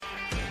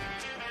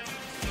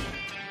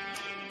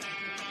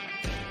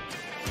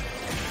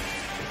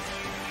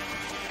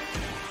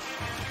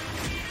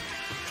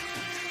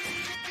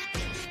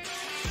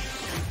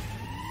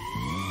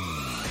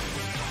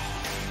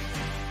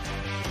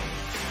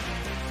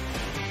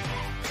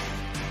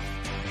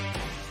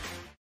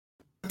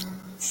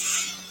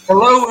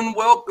Hello and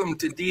welcome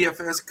to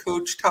DFS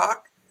Coach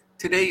Talk.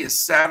 Today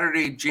is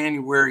Saturday,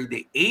 January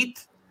the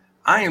 8th.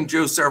 I am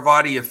Joe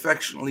Sarvati,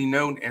 affectionately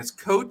known as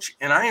Coach,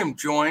 and I am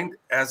joined,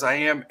 as I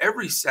am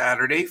every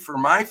Saturday, for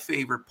my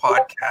favorite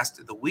podcast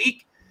of the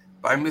week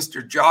by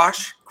Mr.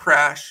 Josh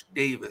Crash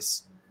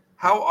Davis.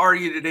 How are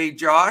you today,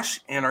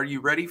 Josh? And are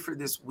you ready for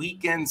this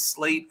weekend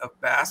slate of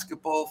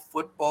basketball,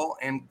 football,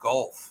 and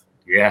golf?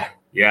 Yeah,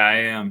 I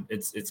am.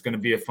 It's going to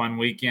be a fun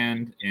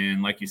weekend,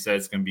 and like you said,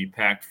 it's going to be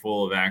packed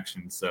full of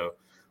action. So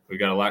we've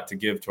got a lot to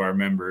give to our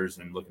members,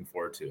 and looking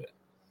forward to it.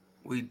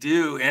 We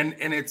do, and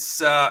it's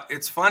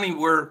funny.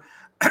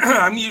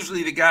 I'm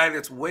usually the guy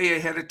that's way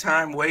ahead of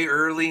time, way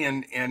early,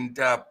 and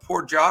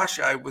poor Josh,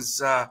 I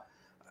was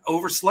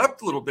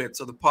overslept a little bit,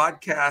 so the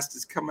podcast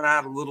is coming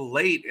out a little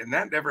late, and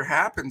that never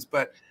happens.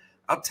 But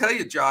I'll tell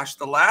you, Josh,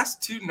 the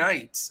last two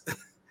nights,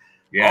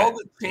 all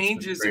the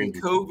changes in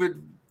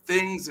COVID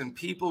things and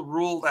people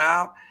ruled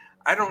out.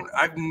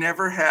 I've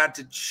never had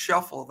to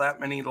shuffle that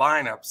many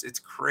lineups. It's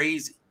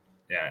crazy.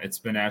 Yeah, it's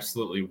been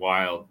absolutely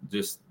wild.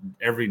 Just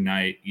every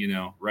night,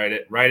 right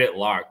at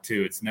lock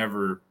too. It's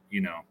never,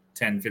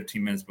 10,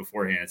 15 minutes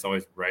beforehand. It's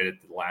always right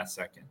at the last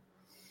second.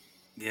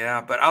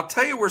 Yeah, but I'll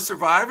tell you, we're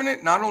surviving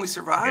it. Not only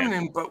surviving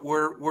it, but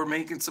we're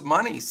making some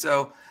money.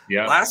 So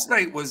last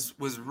night was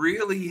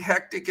really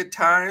hectic at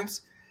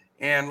times.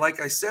 And like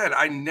I said,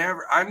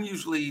 I'm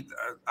usually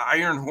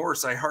iron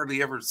horse. I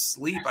hardly ever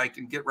sleep. I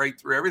can get right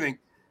through everything.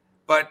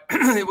 But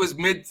it was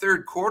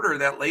mid-third quarter,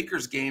 that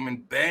Lakers game,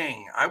 and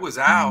bang, I was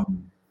out.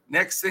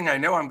 Next thing I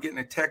know, I'm getting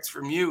a text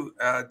from you.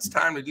 It's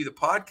time to do the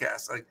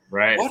podcast.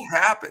 What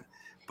happened?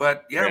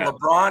 But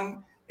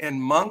LeBron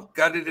and Monk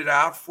gutted it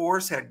out for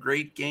us, had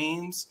great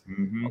games.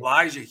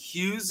 Elijah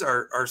Hughes,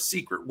 our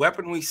secret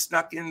weapon, we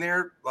snuck in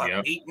there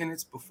about 8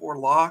 minutes before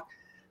lock.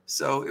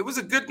 So it was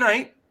a good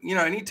night.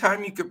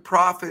 Anytime you could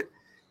profit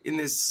in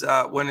this,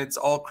 when it's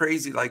all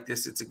crazy like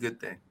this, it's a good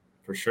thing.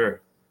 For sure.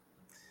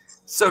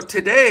 So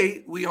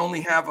today we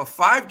only have a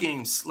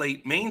 5-game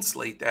slate, main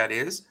slate that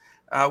is,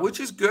 which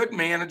is good,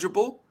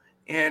 manageable.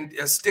 And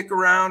stick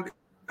around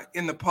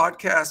in the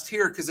podcast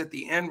here, because at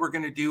the end we're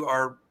going to do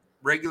our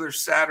regular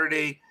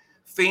Saturday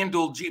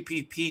FanDuel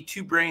GPP.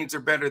 2 brains are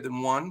better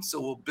than one,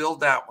 so we'll build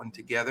that one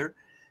together.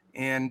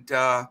 And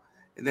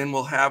then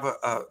we'll have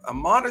a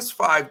modest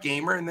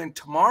 5-gamer. And then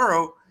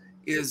tomorrow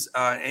is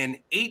an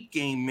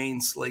 8-game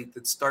main slate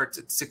that starts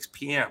at 6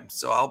 p.m.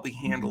 So I'll be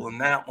handling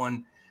that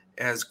one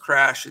as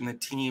Crash and the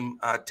team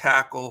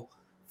tackle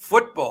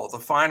football, the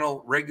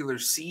final regular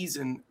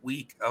season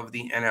week of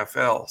the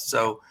NFL.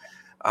 So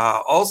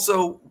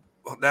also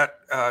that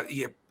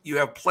you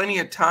have plenty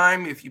of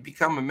time. If you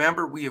become a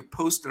member, we have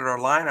posted our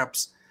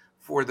lineups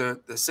for the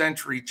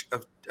Century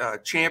of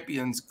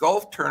Champions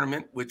golf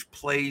tournament, which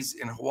plays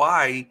in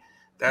Hawaii.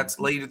 That's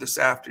later this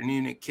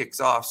afternoon. It kicks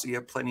off, so you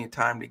have plenty of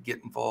time to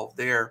get involved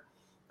there.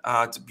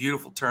 It's a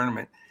beautiful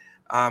tournament.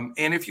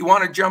 And if you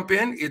want to jump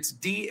in, it's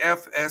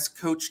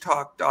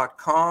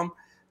dfscoachtalk.com.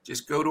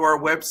 Just go to our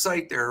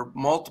website. There are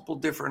multiple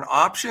different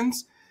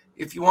options.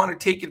 If you want to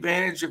take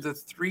advantage of the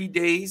 3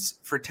 days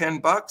for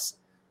 $10,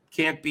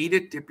 can't beat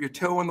it. Dip your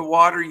toe in the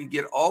water. You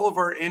get all of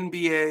our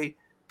NBA,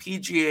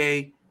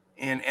 PGA,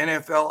 and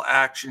NFL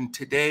action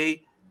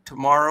today,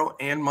 tomorrow,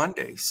 and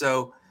Monday.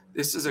 So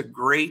this is a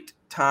great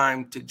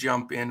time to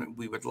jump in.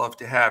 We would love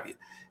to have you.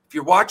 If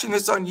you're watching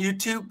this on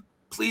YouTube,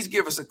 please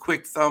give us a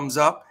quick thumbs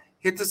up.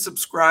 Hit the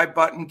subscribe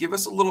button. Give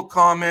us a little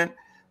comment.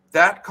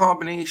 That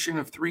combination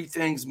of 3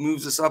 things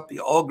moves us up the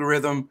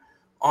algorithm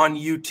on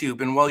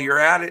YouTube. And while you're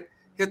at it,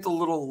 hit the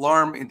little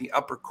alarm in the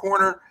upper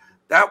corner.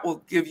 That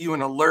will give you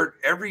an alert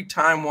every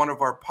time one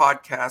of our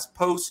podcast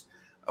posts,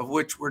 of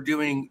which we're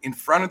doing in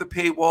front of the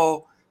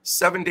paywall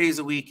 7 days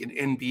a week in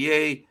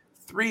NBA,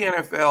 3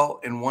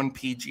 NFL, and 1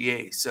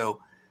 PGA. So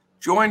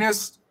join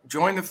us,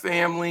 join the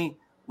family.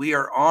 We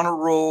are on a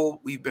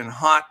roll. We've been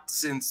hot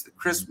since the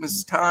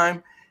Christmas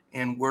time,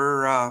 and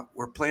we're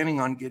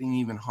planning on getting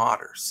even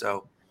hotter.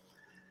 So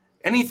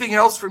anything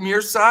else from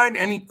your side?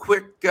 Any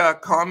quick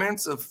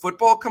comments of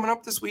football coming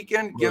up this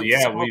weekend? Well,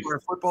 some of our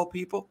football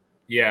people.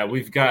 Yeah,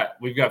 we've got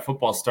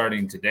football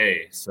starting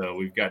today. So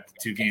we've got the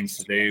 2 games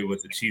today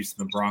with the Chiefs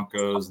and the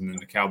Broncos, and then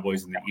the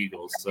Cowboys and the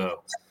Eagles.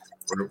 So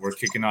we're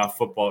kicking off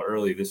football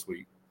early this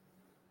week.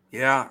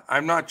 Yeah,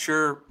 I'm not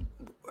sure.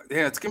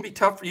 Yeah, it's going to be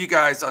tough for you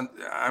guys.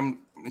 I'm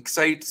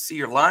excited to see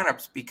your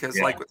lineups because,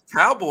 like with the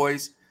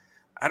Cowboys,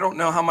 I don't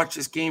know how much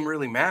this game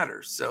really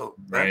matters. So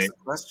that's the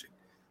question.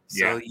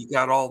 So you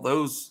got all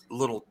those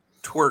little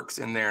twerks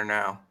in there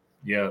now.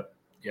 Yeah,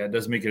 it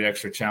does make it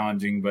extra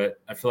challenging, but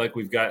I feel like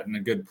we've gotten a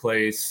good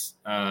place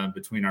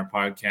between our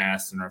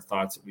podcasts and our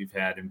thoughts that we've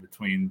had in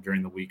between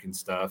during the week and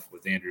stuff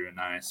with Andrew and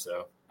I.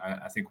 So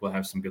I think we'll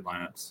have some good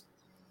lineups.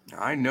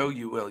 I know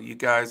you will. You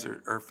guys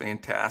are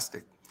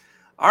fantastic.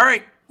 All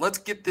right, let's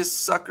get this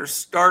sucker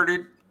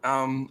started.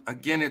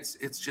 Again,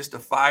 it's just a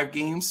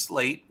 5-game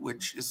slate,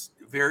 which is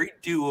very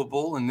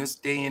doable in this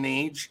day and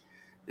age.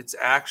 It's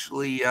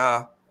actually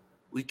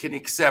we can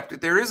accept it.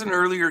 There is an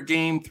earlier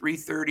game,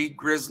 3:30,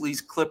 Grizzlies,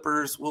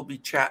 Clippers. We'll be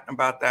chatting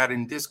about that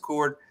in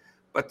Discord.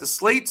 But the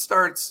slate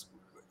starts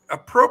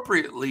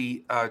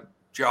appropriately,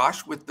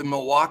 Josh, with the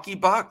Milwaukee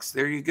Bucks.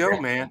 There you go,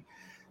 man.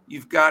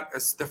 You've got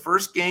the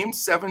first game,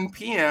 7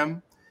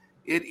 p.m.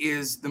 It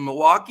is the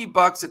Milwaukee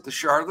Bucks at the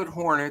Charlotte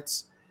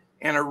Hornets,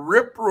 and a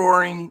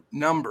rip-roaring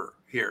number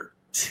here,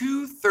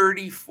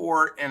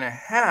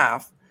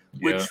 234.5,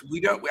 which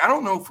I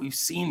don't know if we've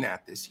seen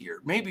that this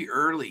year. Maybe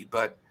early,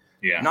 but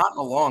not in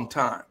a long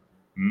time.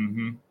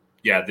 Mm-hmm.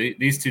 Yeah,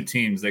 these two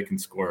teams, they can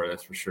score,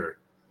 that's for sure.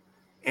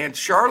 And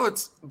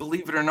Charlotte's,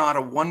 believe it or not,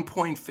 a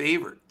 1-point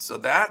favorite. So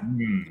that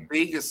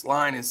Vegas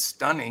line is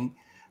stunning.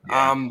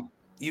 Yeah.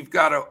 You've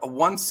got a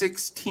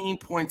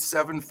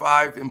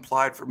 116.75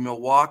 implied for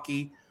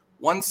Milwaukee,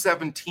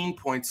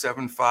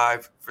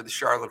 117.75 for the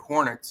Charlotte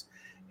Hornets.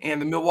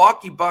 And the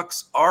Milwaukee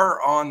Bucks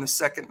are on the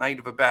second night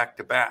of a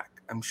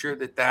back-to-back. I'm sure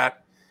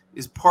that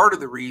is part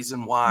of the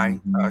reason why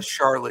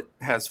Charlotte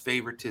has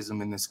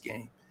favoritism in this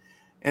game.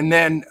 And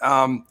then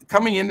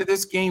coming into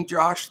this game,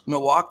 Josh,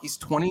 Milwaukee's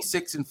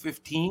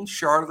 26-15.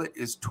 Charlotte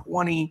is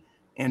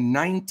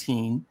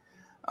 20-19.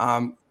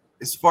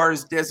 As far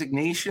as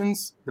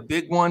designations, the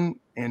big one,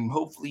 and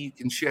hopefully you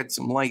can shed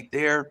some light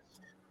there,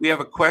 we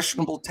have a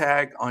questionable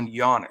tag on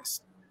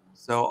Giannis.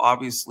 So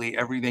obviously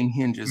everything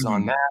hinges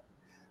on that.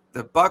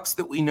 The Bucks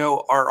that we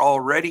know are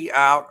already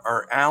out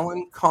are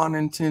Allen,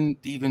 Connaughton,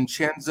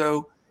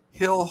 DiVincenzo,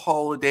 Hill,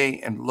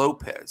 Holiday, and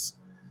Lopez.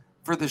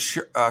 For the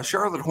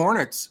Charlotte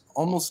Hornets,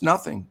 almost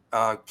nothing.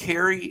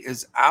 Carey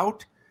is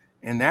out,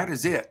 and that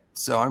is it.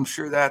 So I'm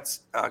sure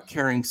that's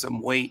carrying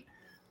some weight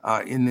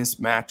in this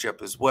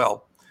matchup as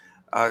well.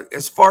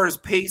 As far as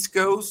pace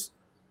goes,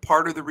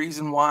 part of the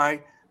reason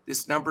why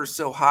this number is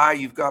so high,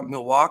 you've got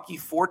Milwaukee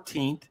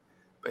 14th,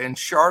 and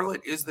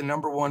Charlotte is the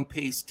number one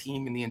pace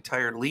team in the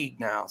entire league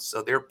now.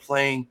 So they're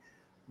playing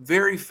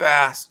very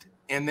fast.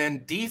 And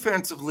then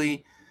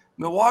defensively,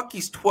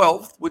 Milwaukee's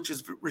 12th, which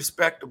is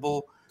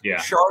respectable. Yeah.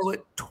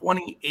 Charlotte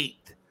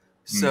 28th.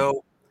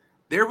 So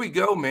there we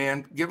go,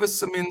 man. Give us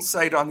some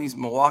insight on these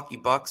Milwaukee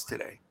Bucks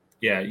today.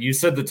 Yeah, you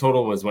said the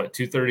total was what,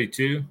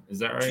 232? Is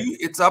that right?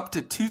 It's up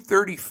to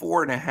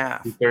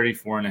 234.5.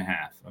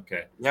 234.5.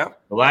 Okay. Yep.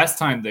 The last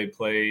time they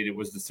played, it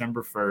was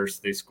December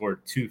 1st. They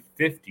scored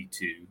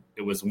 252.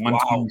 It was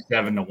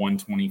 127 to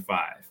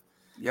 125.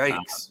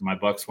 Yikes. My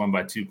Bucks won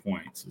by 2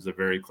 points. It was a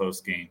very close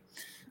game.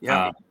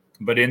 Yeah.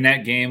 But in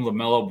that game,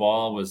 LaMelo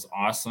Ball was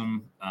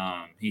awesome.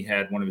 He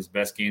had one of his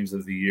best games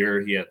of the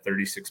year. He had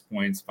 36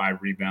 points,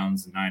 5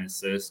 rebounds, and 9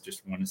 assists,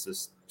 just 1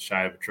 assist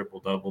shy of a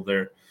triple-double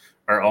there.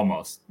 Or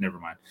almost, never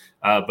mind.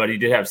 But he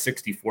did have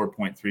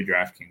 64.3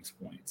 DraftKings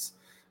points.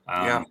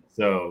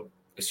 So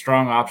a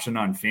strong option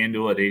on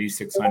FanDuel at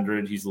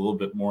 8,600. He's a little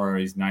bit more.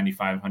 He's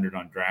 9,500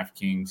 on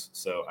DraftKings.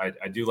 So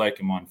I do like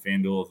him on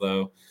FanDuel,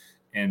 though.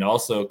 And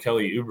also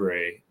Kelly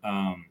Oubre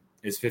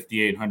is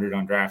 5,800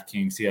 on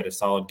DraftKings. He had a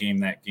solid game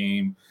that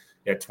game.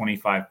 He had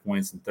 25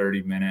 points in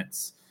 30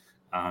 minutes.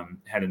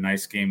 Had a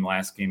nice game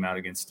last game out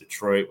against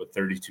Detroit with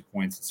 32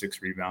 points and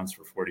 6 rebounds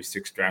for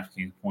 46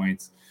 DraftKings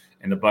points.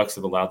 And the Bucks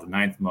have allowed the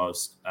 9th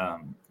most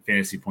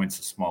fantasy points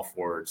to small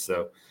forwards.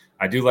 So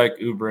I do like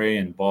Oubre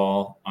and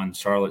Ball on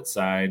Charlotte's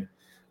side.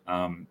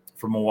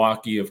 For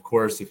Milwaukee, of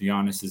course, if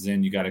Giannis is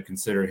in, you got to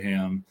consider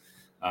him.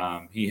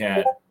 He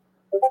had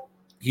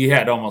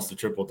almost a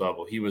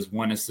triple-double. He was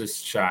 1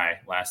 assist shy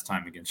last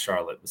time against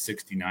Charlotte with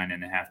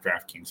 69.5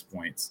 DraftKings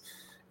points.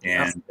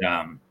 And,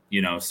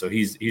 so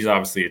he's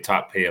obviously a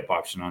top pay-up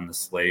option on the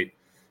slate.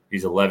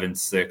 He's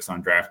 11-6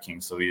 on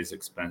DraftKings, so he is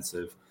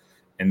expensive.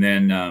 And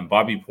then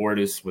Bobby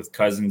Portis with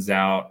Cousins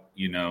out,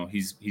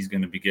 he's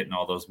going to be getting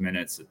all those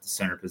minutes at the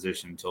center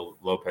position until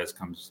Lopez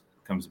comes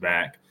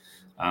back,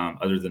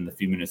 other than the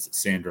few minutes that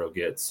Sandro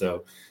gets.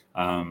 So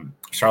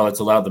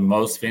Charlotte's allowed the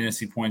most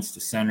fantasy points to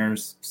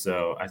centers,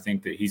 so I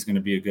think that he's going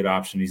to be a good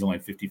option. He's only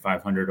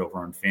 5,500 over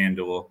on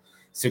FanDuel,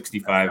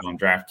 65 on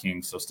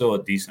DraftKings, so still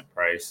a decent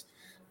price.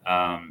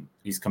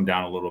 He's come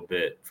down a little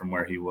bit from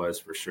where he was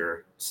for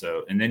sure.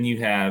 So, and then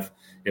you have,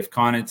 if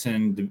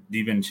Connaughton,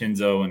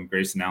 DiVincenzo, and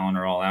Grayson Allen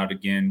are all out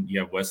again, you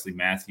have Wesley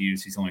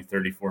Matthews. He's only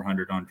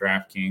 3,400 on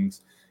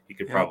DraftKings. He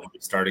could probably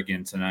start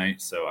again tonight,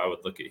 so I would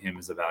look at him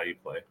as a value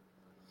play.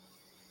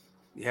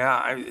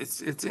 Yeah,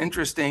 it's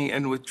interesting,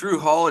 and with Drew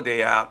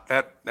Holiday out,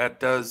 that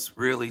does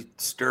really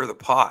stir the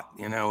pot.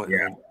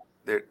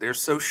 They're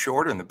so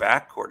short in the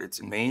backcourt; it's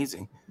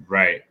amazing.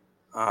 Right.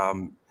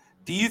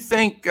 Do you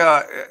think,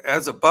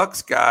 as a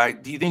Bucks guy,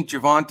 do you think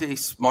Javonte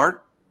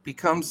Smart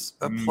becomes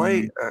a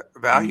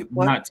value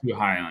play? Not too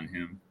high on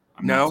him.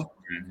 No.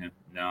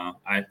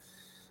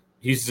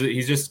 He's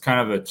just kind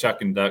of a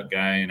chuck and duck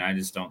guy, and I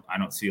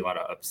don't see a lot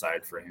of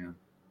upside for him.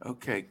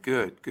 Okay,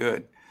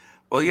 good.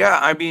 Well, yeah,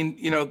 I mean,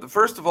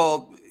 first of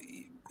all,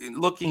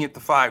 looking at the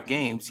 5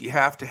 games, you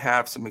have to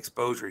have some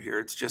exposure here.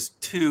 It's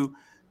just too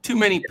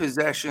many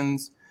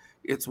possessions.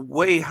 It's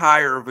way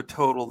higher of a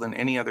total than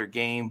any other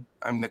game.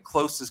 I mean, the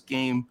closest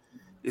game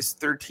is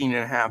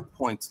 13.5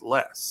 points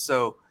less.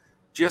 So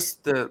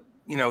just the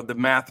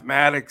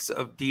mathematics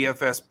of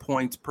DFS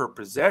points per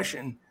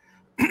possession,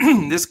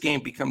 this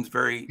game becomes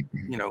very,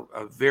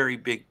 a very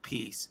big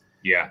piece.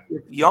 Yeah.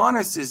 If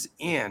Giannis is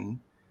in,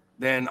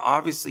 then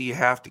obviously you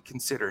have to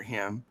consider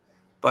him.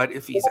 But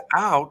if he's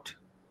out,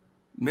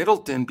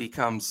 Middleton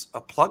becomes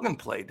a plug and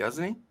play,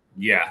 doesn't he?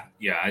 Yeah,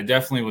 I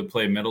definitely would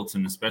play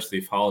Middleton, especially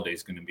if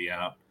Holiday's going to be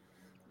out.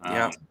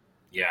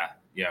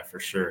 Yeah, for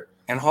sure.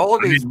 And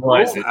Holiday's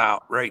ruled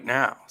out right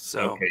now.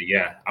 So okay,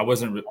 yeah,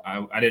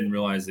 I didn't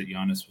realize that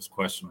Giannis was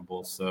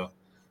questionable. So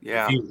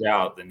if he's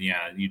out, then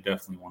you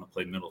definitely want to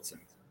play Middleton.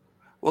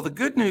 Well, the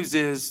good news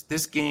is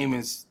this game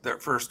is the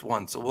first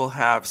one, so we'll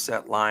have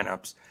set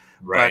lineups.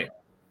 Right.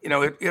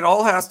 But it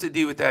all has to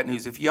do with that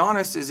news. If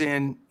Giannis is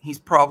in, he's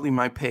probably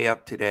my pay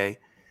up today.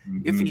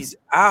 Mm-hmm. If he's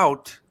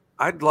out,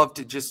 I'd love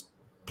to just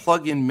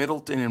plug in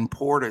Middleton and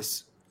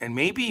Portis and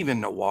maybe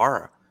even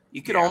Nwora.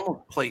 You could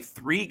almost play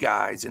 3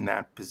 guys in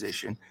that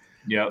position.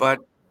 Yeah. But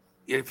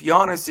if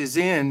Giannis is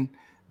in,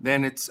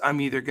 then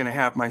I'm either going to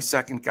have my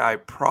second guy,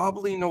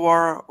 probably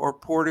Nwora or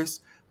Portis,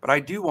 but I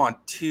do want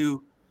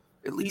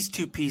at least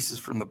 2 pieces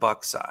from the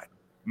Bucks side.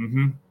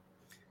 Mm-hmm.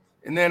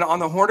 And then on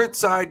the Hornets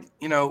side,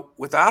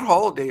 without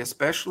Holiday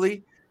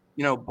especially,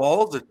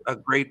 Ball's a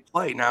great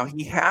play. Now,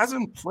 he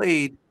hasn't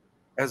played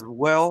as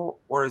well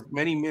or as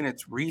many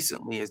minutes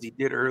recently as he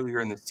did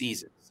earlier in the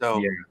season.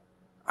 So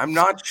I'm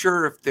not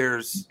sure if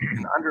there's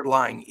an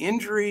underlying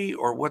injury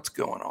or what's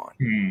going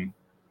on.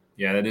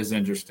 Yeah, that is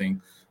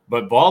interesting.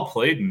 But Ball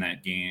played in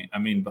that game. I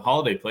mean,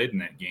 Holiday played in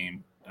that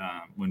game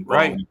when Ball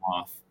went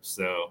off.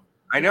 So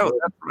I know,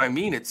 that's what I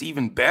mean. It's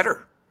even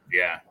better.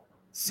 Yeah.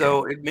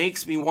 So it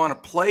makes me want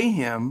to play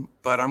him,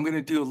 but I'm going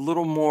to do a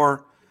little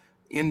more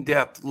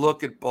in-depth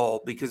look at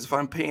Ball because if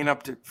I'm paying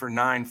up for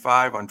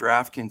 9.5 on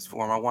DraftKings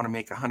for him, I want to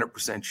make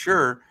 100%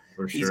 sure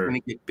he's going to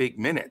get big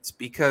minutes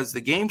because the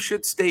game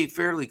should stay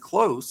fairly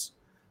close.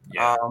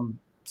 Yeah.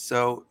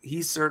 So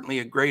he's certainly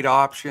a great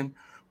option.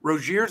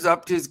 Rozier's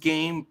upped his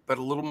game, but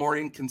a little more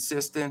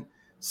inconsistent.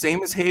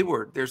 Same as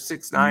Hayward. They're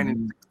 6'9"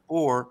 and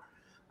 6'4".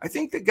 I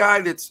think the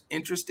guy that's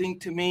interesting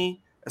to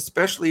me,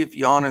 especially if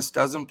Giannis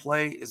doesn't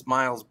play, is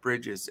Miles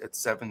Bridges at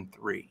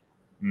 7'3".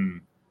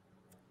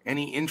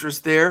 Any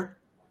interest there?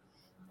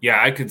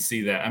 Yeah, I could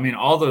see that. I mean,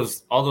 all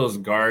those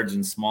guards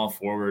and small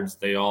forwards,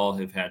 they all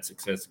have had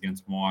success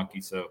against Milwaukee.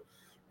 So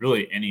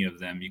really any of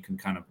them, you can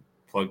kind of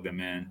plug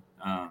them in.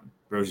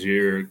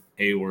 Rozier,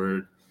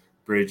 Hayward,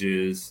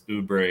 Bridges,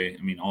 Oubre.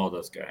 I mean, all of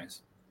those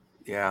guys.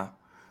 Yeah.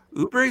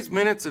 Oubre's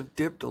minutes have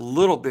dipped a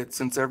little bit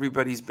since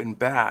everybody's been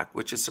back,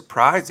 which is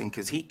surprising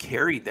because he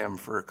carried them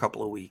for a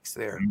couple of weeks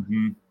there.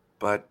 Mm-hmm.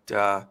 But,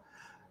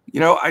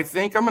 I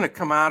think I'm going to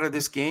come out of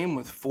this game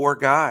with 4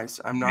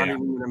 guys. I'm not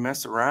even going to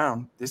mess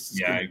around.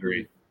 I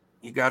agree.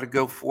 You got to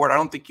go for it. I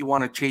don't think you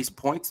want to chase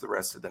points the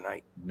rest of the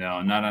night.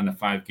 No, not on a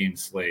 5-game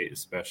slate,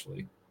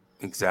 especially.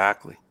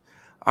 Exactly.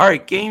 All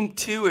right, game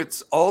 2,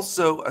 it's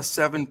also a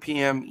 7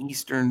 p.m.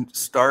 Eastern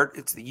start.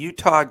 It's the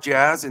Utah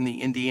Jazz and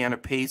the Indiana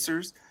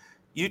Pacers.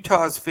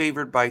 Utah's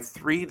favored by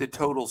 3. The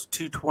total's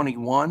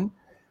 221.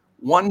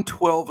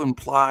 112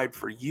 implied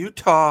for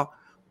Utah,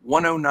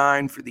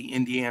 109 for the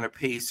Indiana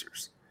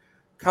Pacers.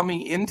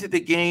 Coming into the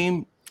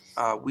game,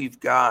 we've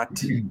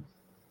got,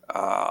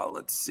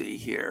 let's see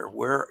here.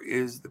 Where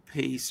is the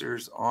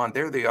Pacers on?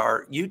 There they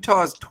are.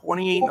 Utah's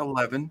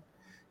 28-11.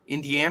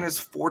 Indiana's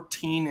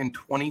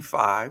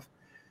 14-25.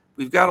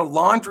 We've got a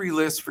laundry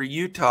list for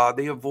Utah.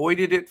 They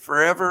avoided it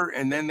forever,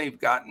 and then they've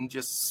gotten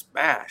just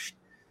smashed.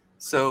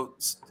 So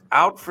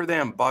out for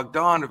them,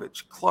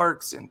 Bogdanovich,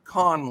 Clarkson,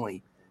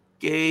 Conley,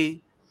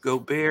 Gay,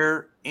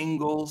 Gobert,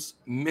 Ingles,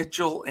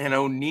 Mitchell, and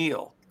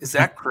O'Neal. Is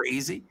that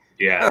crazy?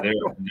 Yeah,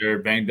 they're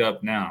banged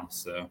up now.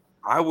 So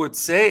I would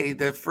say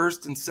the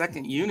first and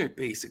second unit,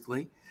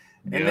 basically.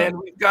 And then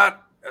we've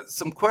got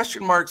some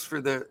question marks for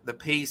the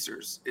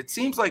Pacers. It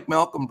seems like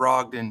Malcolm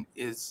Brogdon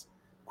is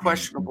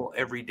questionable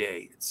every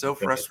day. It's so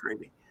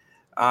frustrating.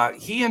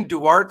 He and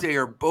Duarte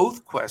are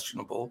both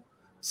questionable,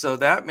 so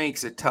that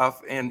makes it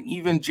tough. And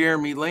even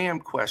Jeremy Lamb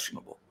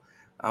questionable.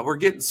 We're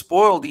getting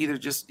spoiled either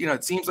just,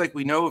 it seems like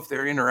we know if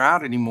they're in or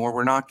out anymore.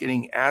 We're not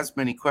getting as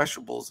many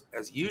questionables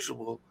as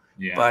usual.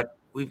 Yeah. But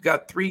we've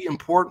got 3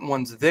 important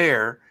ones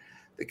there.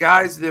 The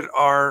guys that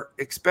are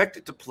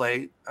expected to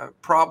play,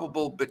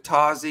 probable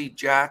Batazi,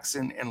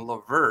 Jackson, and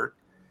LeVert.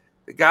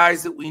 The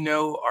guys that we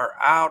know are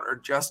out are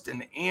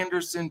Justin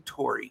Anderson,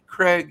 Torrey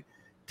Craig,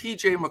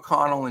 TJ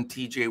McConnell, and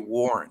TJ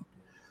Warren.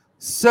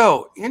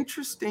 So,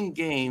 interesting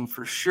game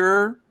for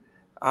sure.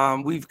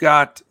 We've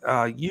got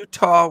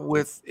Utah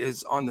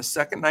is on the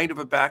second night of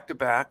a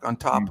back-to-back on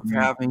top of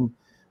having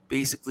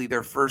basically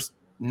their first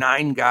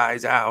 9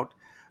 guys out.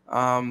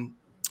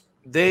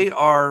 They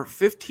are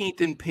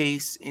 15th in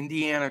pace,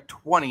 Indiana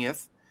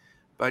 20th,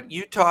 but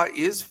Utah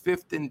is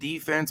 5th in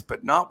defense,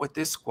 but not with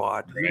this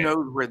squad. Right. Who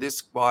knows where this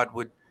squad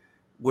would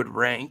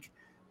rank?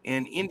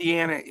 And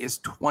Indiana is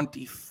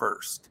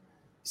 21st.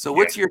 So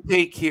what's your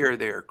take here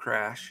there,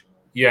 Crash?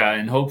 Yeah,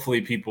 and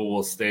hopefully people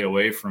will stay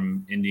away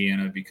from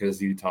Indiana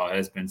because Utah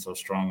has been so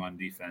strong on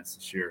defense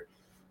this year.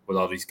 With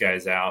all these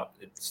guys out,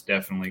 it's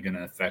definitely going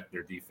to affect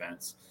their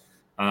defense.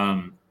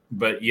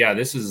 But yeah,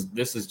 this is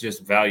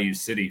just value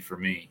city for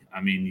me.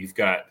 I mean, you've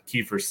got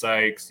Kiefer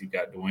Sykes, you've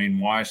got Dwayne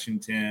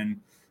Washington,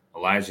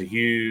 Elijah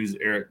Hughes,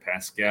 Eric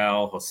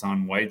Pascal,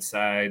 Hassan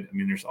Whiteside. I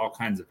mean, there's all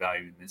kinds of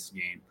value in this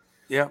game.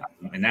 Yeah.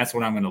 And that's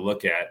what I'm going to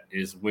look at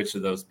is which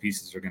of those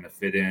pieces are going to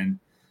fit in.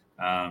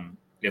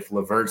 If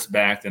Levert's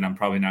back, then I'm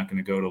probably not going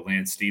to go to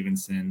Lance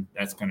Stevenson.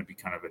 That's going to be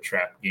kind of a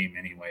trap game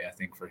anyway, I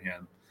think, for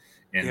him.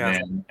 And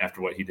then after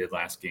what he did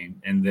last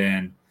game. And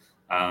then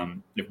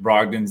if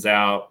Brogdon's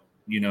out,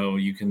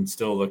 you can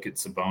still look at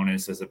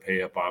Sabonis as a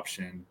pay-up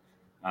option.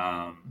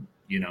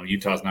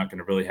 Utah's not going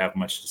to really have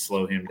much to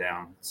slow him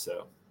down.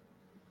 So,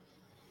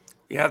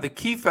 yeah, the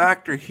key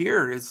factor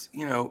here is,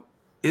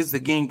 is the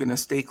game going to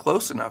stay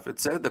close enough? It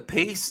said the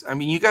pace. I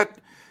mean, you got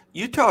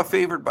Utah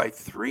favored by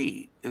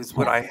 3 is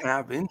what I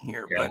have in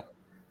here, but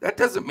that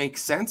doesn't make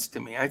sense to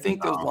me. I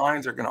think those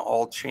lines are going to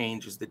all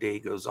change as the day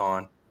goes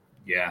on.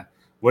 Yeah.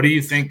 What do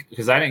you think?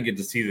 Because I didn't get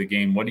to see the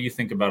game. What do you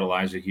think about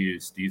Elijah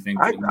Hughes? Do you think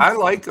I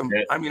like him?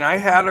 I mean, I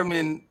had him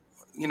in,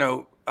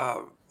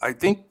 I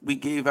think we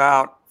gave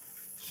out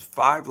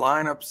 5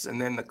 lineups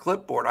and then the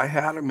clipboard. I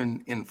had him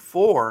in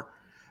 4.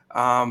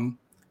 I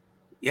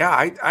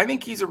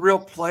think he's a real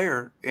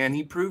player, and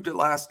he proved it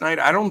last night.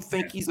 I don't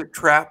think he's a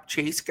trap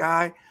chase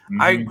guy.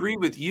 Mm-hmm. I agree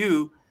with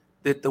you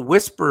that the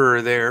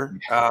whisperer there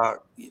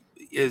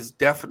is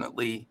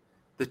definitely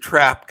the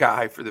trap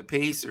guy for the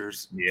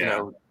Pacers.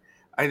 Yeah.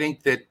 I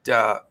think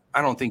that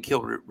I don't think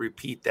he'll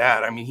repeat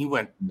that. I mean, he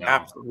went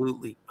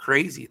absolutely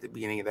crazy at the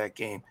beginning of that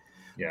game.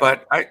 Yeah.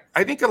 But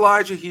I think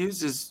Elijah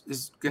Hughes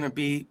is going to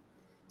be,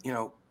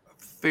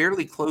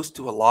 fairly close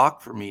to a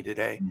lock for me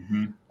today.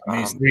 Mm-hmm. I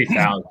mean, it's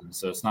 3,000,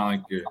 so it's not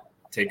like you're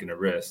taking a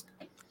risk.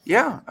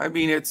 Yeah, I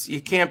mean,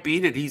 you can't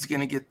beat it. He's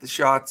going to get the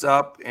shots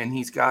up, and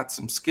he's got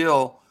some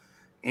skill.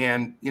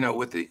 And,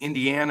 with the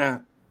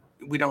Indiana,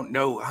 we don't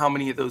know how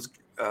many of those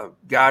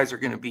guys are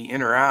going to be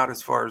in or out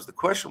as far as the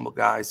questionable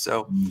guys.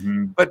 So,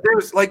 but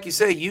there's, like you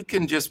say, you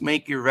can just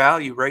make your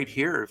value right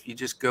here if you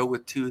just go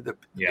with 2 of the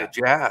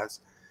Jazz.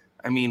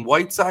 I mean,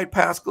 Whiteside,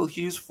 Pascal,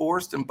 Hughes,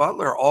 Forrest, and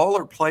Butler all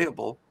are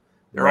playable.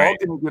 They're all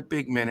going to get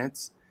big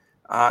minutes.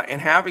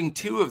 And having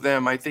 2 of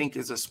them, I think,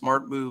 is a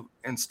smart move.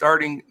 And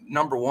starting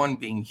number 1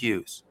 being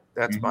Hughes.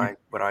 That's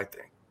what I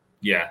think.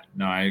 Yeah,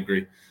 no, I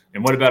agree.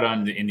 And what about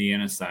on the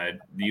Indiana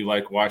side? Do you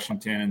like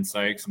Washington and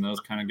Sykes and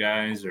those kind of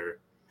guys, or?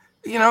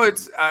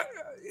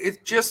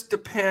 It just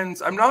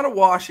depends. I'm not a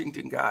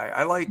Washington guy.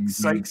 I like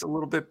Sykes a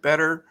little bit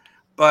better.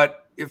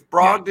 But if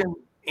Brogdon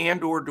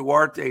and or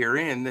Duarte are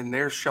in, then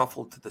they're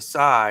shuffled to the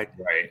side.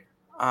 Right.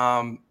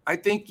 I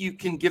think you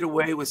can get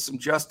away with some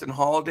Justin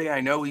Holiday. I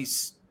know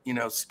he's,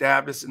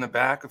 stabbed us in the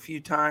back a few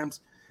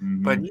times,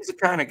 but he's the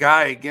kind of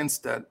guy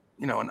against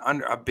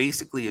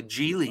basically a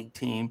G League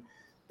team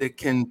that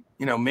can,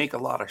 make a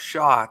lot of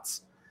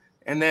shots.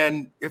 And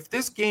then if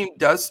this game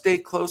does stay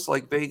close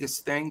like Vegas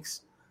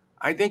thinks,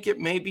 I think it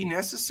may be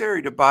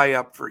necessary to buy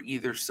up for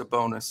either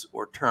Sabonis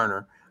or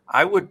Turner.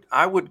 I would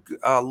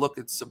look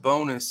at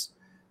Sabonis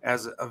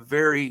as a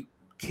very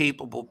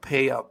capable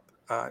pay up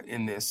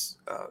in this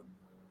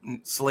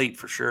slate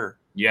for sure.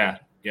 Yeah,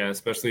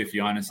 especially if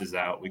Giannis is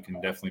out, we can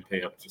definitely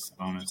pay up to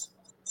Sabonis.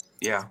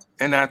 Yeah,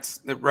 and that's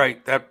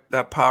right.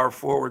 That power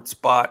forward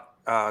spot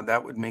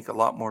that would make a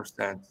lot more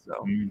sense.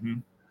 So,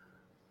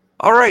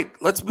 All right,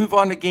 let's move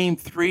on to game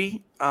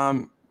 3.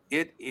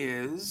 It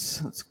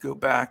is. Let's go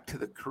back to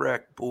the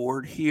correct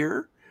board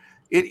here.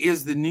 It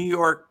is the New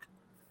York.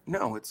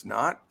 No, it's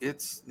not.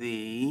 It's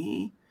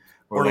the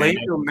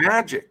Orlando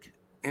Magic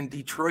and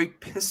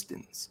Detroit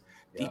Pistons.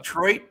 Yeah.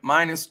 Detroit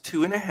minus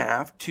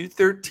 2.5,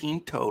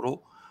 213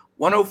 total,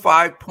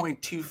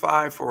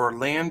 105.25 for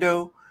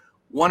Orlando,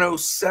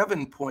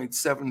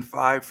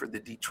 107.75 for the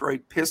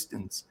Detroit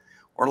Pistons.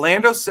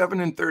 Orlando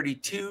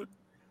 7-32,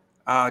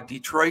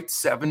 Detroit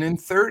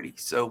 7-30.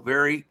 So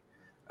very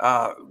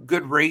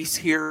good race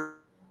here,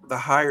 the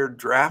higher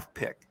draft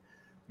pick.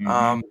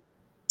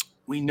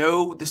 We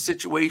know the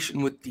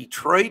situation with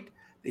Detroit.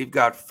 They've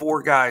got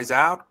 4 guys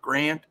out: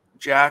 Grant,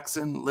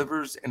 Jackson,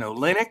 Livers, and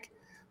Olynyk.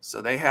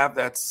 So they have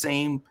that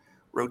same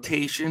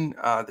rotation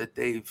that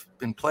they've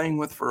been playing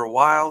with for a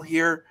while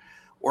here.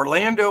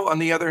 Orlando, on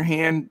the other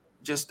hand,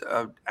 just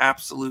an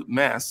absolute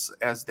mess,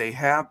 as they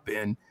have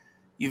been.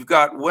 You've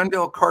got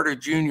Wendell Carter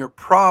Jr.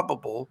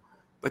 probable,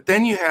 but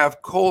then you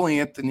have Cole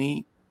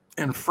Anthony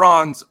and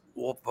Franz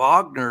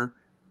Wagner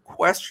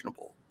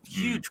questionable.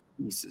 Huge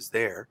pieces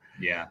there.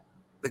 Yeah.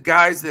 The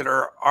guys that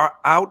are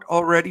out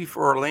already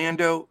for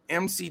Orlando: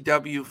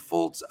 MCW,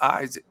 Fultz,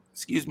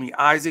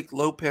 Isaac,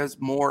 Lopez,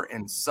 Moore,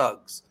 and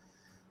Suggs.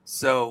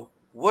 So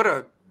what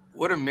a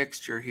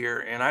mixture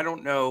here. And I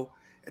don't know,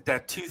 at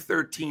that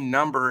 213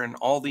 number and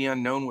all the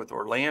unknown with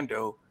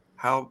Orlando,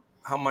 how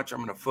much I'm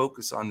going to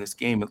focus on this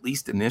game, at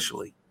least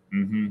initially.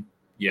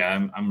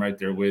 Yeah, I'm right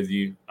there with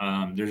you.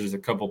 There's just a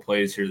couple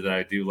plays here that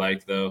I do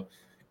like, though.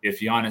 If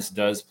Giannis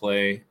does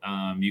play,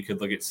 you could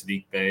look at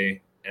Sadiq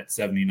Bey at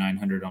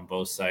 7,900 on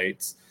both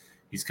sites.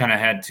 He's kind of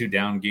had 2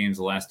 down games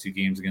the last 2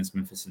 games against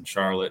Memphis and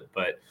Charlotte,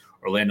 but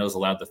Orlando's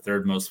allowed the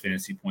 3rd most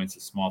fantasy points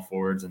to small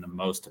forwards and the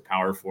most to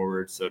power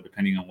forwards. So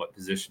depending on what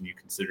position you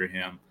consider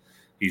him,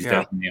 he's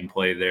definitely in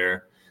play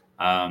there.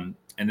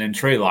 And then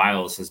Trey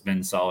Lyles has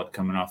been solid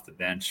coming off the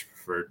bench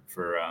for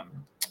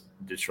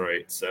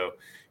Detroit. So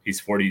he's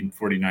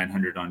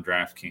 4,900 on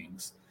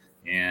DraftKings.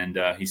 And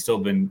he's still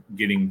been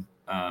getting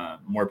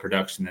more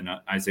production than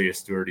Isaiah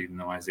Stewart, even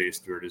though Isaiah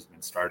Stewart has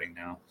been starting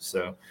now.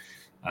 So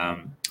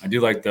I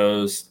do like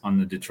those on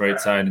the Detroit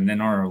side. And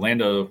then on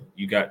Orlando,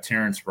 you got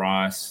Terrence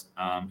Ross.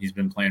 He's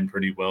been playing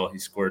pretty well. He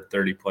scored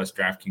 30-plus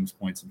DraftKings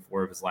points in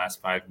 4 of his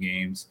last 5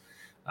 games.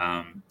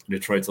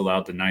 Detroit's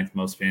allowed the 9th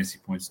most fantasy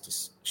points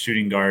to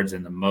shooting guards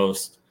and the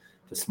most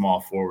to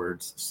small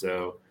forwards.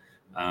 So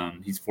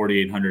he's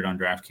 4,800 on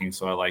DraftKings,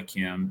 so I like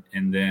him.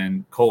 And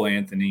then Cole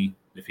Anthony,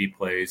 if he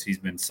plays, he's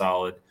been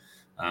solid.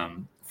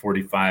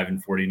 45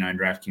 and 49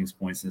 DraftKings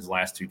points in his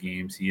last 2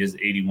 games. He is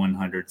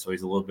 8,100, so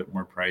he's a little bit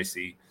more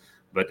pricey.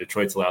 But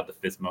Detroit's allowed the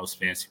 5th most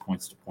fantasy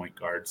points to point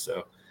guard,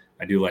 so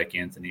I do like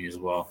Anthony as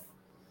well.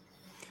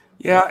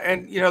 Yeah,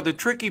 and the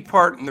tricky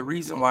part and the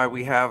reason why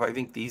we have, I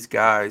think, these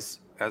guys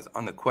as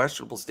on the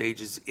questionable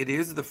stages, it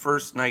is the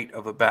first night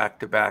of a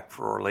back-to-back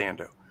for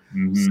Orlando.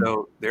 Mm-hmm.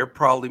 So they're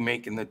probably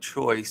making the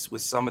choice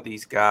with some of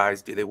these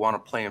guys. Do they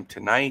want to play them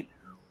tonight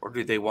or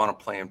do they want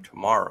to play them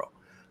tomorrow?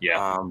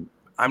 Yeah.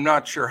 I'm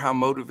not sure how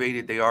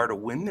motivated they are to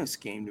win this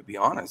game, to be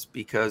honest,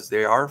 because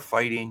they are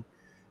fighting,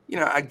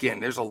 again,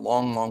 there's a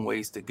long, long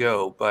ways to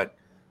go, but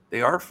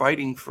they are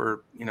fighting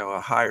for,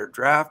 a higher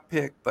draft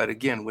pick. But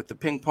again, with the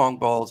ping pong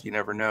balls, you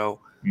never know.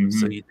 Mm-hmm.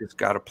 So you just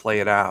got to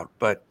play it out.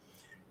 But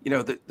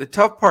the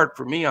tough part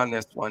for me on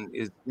this one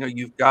is,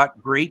 you've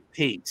got great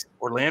pace.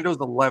 Orlando's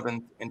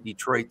 11th and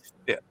Detroit's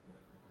 5th.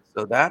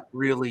 So that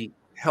really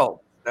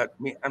helps. That's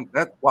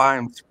why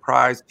I'm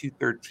surprised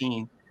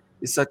 213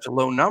 is such a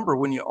low number.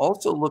 When you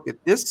also look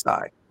at this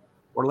side,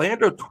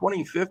 Orlando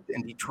 25th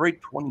and Detroit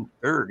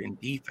 23rd in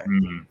defense.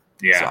 Mm-hmm.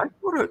 Yeah. So I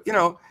sort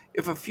of,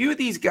 if a few of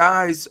these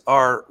guys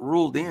are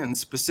ruled in,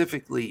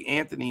 specifically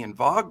Anthony and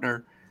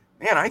Wagner,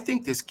 man, I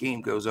think this game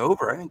goes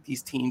over. I think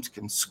these teams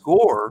can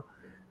score.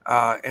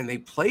 And they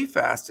play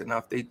fast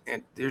enough.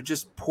 They're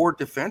just poor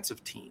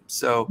defensive teams.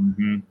 So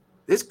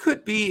This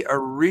could be a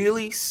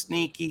really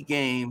sneaky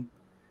game,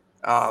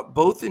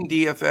 both in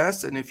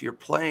DFS and if you're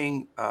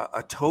playing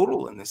a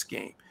total in this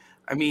game.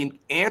 I mean,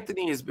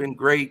 Anthony has been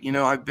great.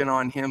 I've been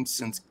on him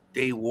since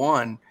day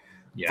one.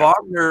 Yeah.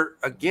 Wagner,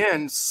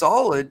 again,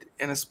 solid,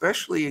 and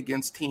especially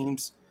against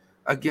teams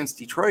against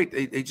Detroit,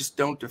 they just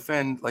don't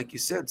defend, like you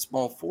said,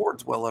 small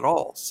forwards well at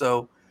all.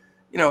 So,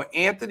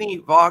 Anthony,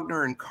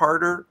 Wagner, and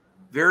Carter,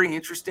 very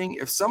interesting.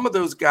 If some of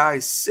those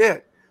guys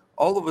sit,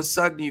 all of a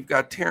sudden you've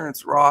got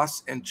Terrence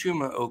Ross and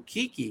Chuma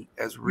Okeke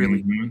as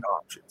really good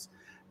options.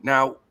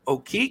 Now,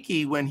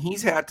 Okeke, when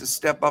he's had to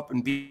step up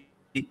and be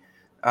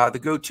the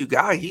go-to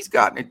guy, he's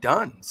gotten it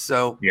done.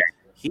 So yeah.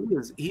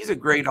 He's a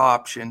great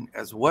option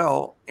as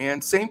well.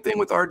 And same thing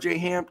with RJ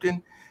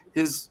Hampton.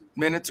 His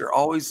minutes are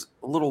always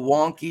a little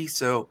wonky,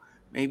 so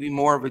maybe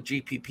more of a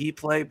GPP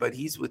play, but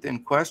he's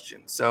within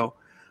question. So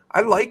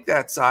I like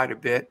that side a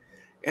bit.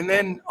 And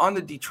then on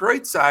the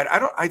Detroit side,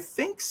 I'd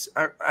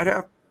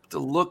have to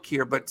look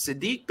here, but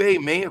Saddiq Bey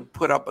may have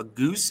put up a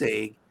goose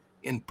egg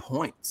in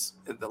points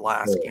in the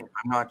last game.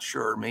 I'm not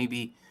sure.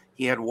 Maybe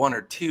he had 1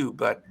 or 2,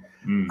 but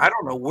I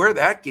don't know where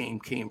that game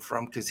came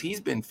from because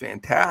he's been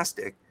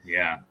fantastic.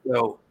 Yeah.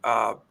 So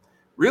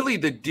really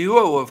the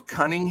duo of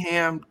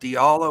Cunningham,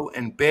 Diallo,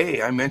 and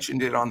Bey, I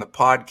mentioned it on the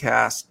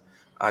podcast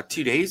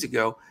 2 days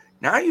ago.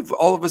 Now you've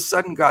all of a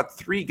sudden got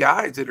 3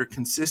 guys that are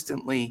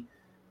consistently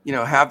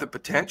have the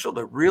potential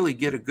to really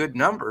get a good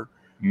number.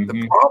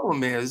 The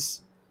problem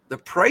is the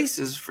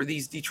prices for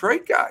these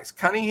Detroit guys.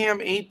 Cunningham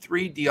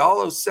 8.3,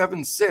 Diallo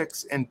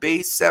 7.6, and Bey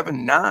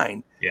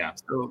 7.9. Yeah.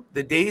 So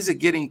the days of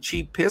getting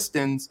cheap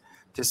Pistons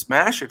to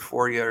smash it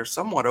for you are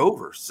somewhat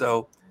over.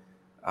 So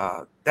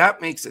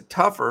that makes it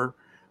tougher.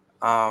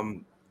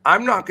 I'm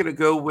not going to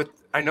go with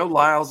 – I know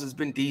Lyles has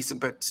been decent,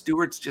 but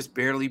Stewart's just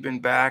barely been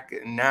back,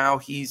 and now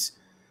he's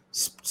 –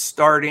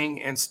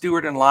 starting, and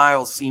Stewart and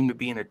Lyles seem to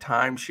be in a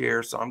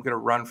timeshare, so I'm going to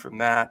run from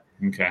that.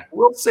 Okay.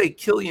 We'll say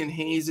Killian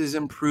Hayes is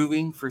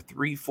improving for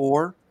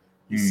 3-4.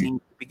 He seems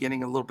to be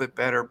getting a little bit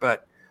better,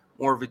 but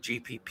more of a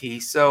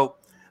GPP. So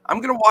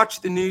I'm going to watch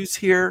the news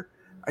here.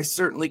 I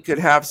certainly could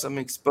have some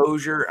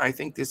exposure. I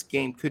think this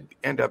game could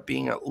end up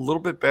being a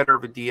little bit better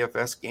of a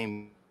DFS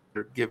game.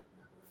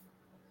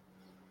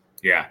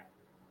 Yeah.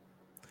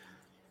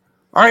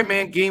 All right,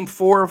 man, game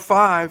 4 of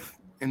 5.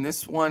 And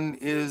this one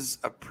is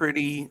a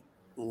pretty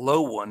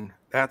low one,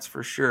 that's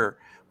for sure.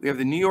 We have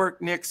the New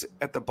York Knicks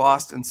at the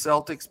Boston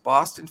Celtics.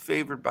 Boston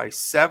favored by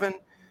 7,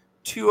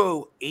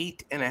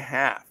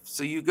 208.5.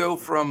 So you go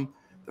from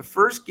the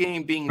first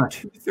game being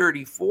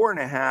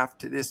 234.5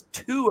 to this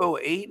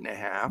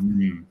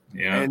 208.5.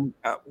 Yeah. And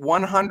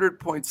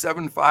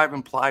 100.75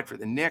 implied for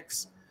the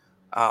Knicks,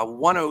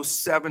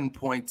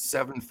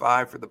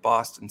 107.75 for the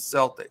Boston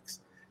Celtics.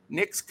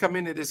 Knicks come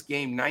into this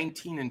game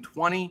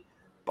 19-20.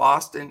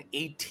 Boston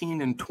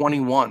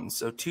 18-21.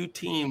 So 2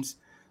 teams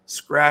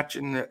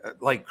scratching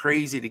like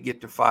crazy to get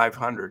to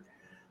 500.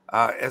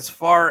 As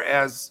far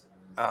as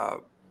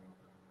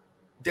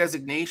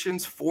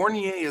designations,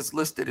 Fournier is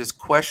listed as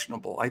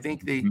questionable. I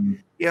think he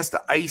has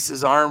to ice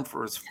his arm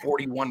for his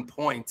 41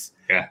 points.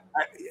 Yeah.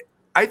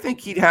 I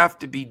think he'd have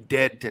to be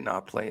dead to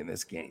not play in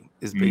this game,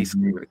 is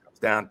basically what it comes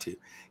down to.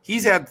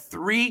 He's had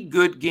 3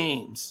 good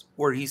games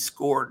where he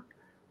scored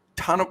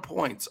a ton of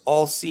points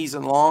all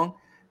season long.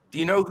 Do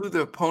you know who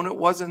the opponent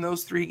was in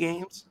those 3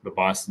 games? The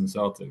Boston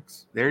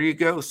Celtics. There you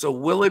go. So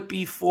will it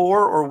be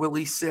 4 or will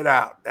he sit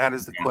out? That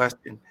is the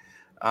question.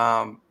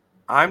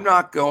 I'm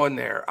not going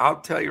there.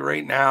 I'll tell you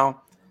right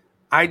now,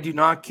 I do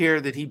not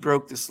care that he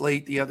broke the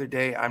slate the other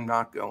day. I'm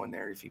not going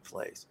there if he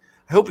plays.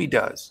 I hope he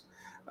does.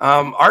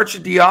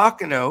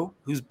 Arcidiacono,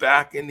 who's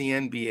back in the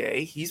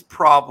NBA, he's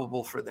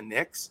probable for the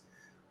Knicks.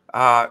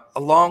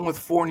 Along with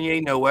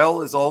Fournier,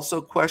 Noel is also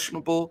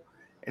questionable.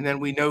 And then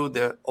we know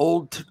the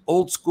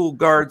old school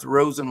guards,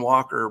 Rose and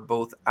Walker, are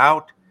both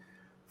out.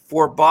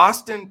 For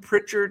Boston,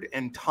 Pritchard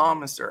and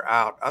Thomas are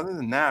out. Other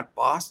than that,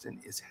 Boston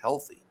is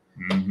healthy.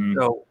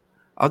 So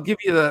I'll give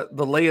you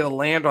the lay of the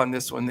land on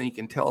this one, then you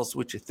can tell us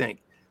what you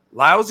think.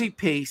 Lousy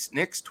pace,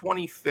 Knicks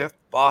 25th,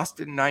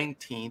 Boston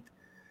 19th.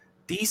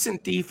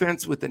 Decent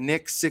defense with the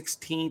Knicks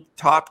 16th,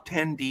 top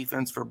 10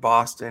 defense for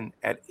Boston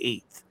at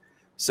 8th.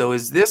 So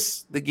is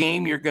this the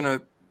game you're going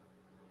to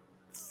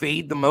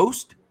fade the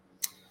most?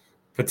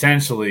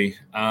 Potentially.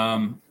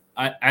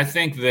 I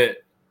think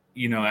that,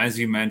 as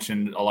you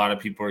mentioned, a lot of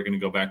people are going to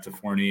go back to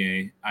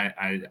Fournier.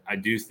 I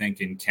do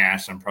think in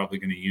cash, I'm probably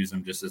going to use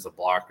him just as a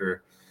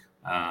blocker.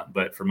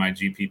 But for my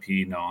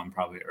GPP, no,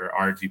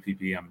 our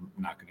GPP, I'm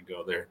not going to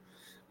go there.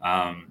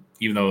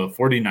 Even though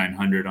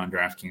 4,900 on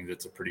DraftKings,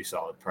 it's a pretty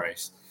solid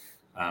price.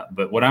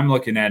 But what I'm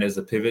looking at as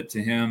a pivot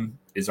to him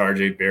is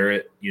RJ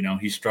Barrett.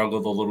 He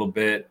struggled a little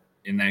bit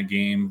in that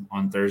game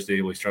on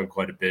Thursday. We struggled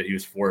quite a bit. He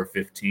was 4 of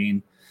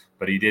 15,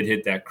 but he did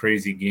hit that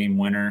crazy game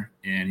winner,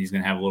 and he's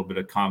going to have a little bit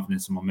of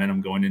confidence and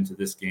momentum going into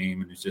this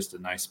game. And it's just a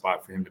nice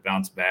spot for him to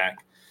bounce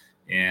back.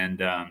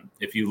 And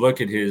if you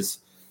look at his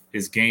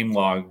game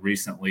log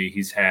recently,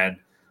 he's had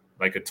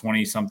like a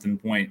 20-something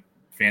point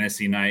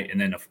fantasy night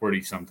and then a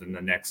 40-something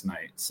the next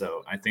night.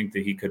 So I think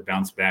that he could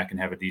bounce back and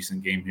have a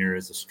decent game here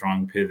as a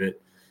strong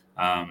pivot.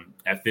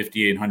 At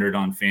 5,800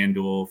 on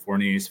FanDuel,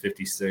 Fournier is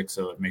 56,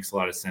 so it makes a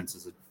lot of sense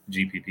as a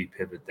GPP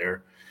pivot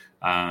there.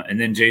 And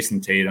then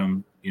Jason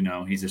Tatum,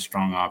 he's a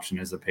strong option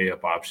as a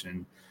pay-up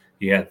option.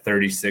 He had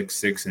 36,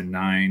 6, and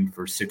 9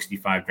 for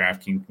 65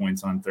 DraftKings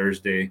points on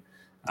Thursday.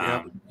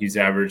 He's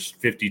averaged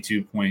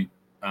 52.1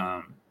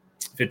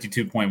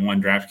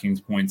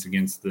 DraftKings points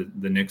against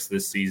the Knicks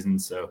this season,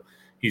 so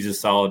he's a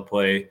solid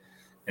play.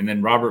 And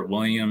then Robert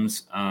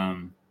Williams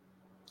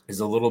is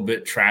a little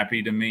bit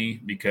trappy to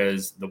me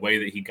because the way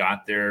that he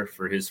got there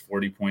for his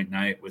 40-point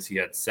night was he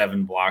had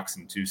 7 blocks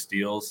and 2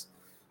 steals.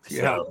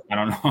 So I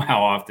don't know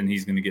how often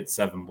he's going to get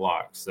 7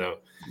 blocks. So,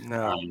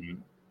 and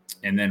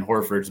then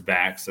Horford's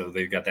back, so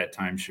they've got that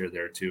timeshare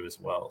there too as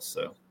well.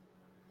 So.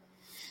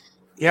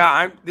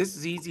 Yeah, this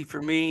is easy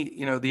for me.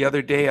 The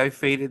other day I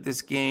faded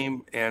this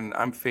game, and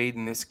I'm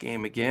fading this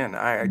game again.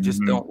 I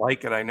just don't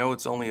like it. I know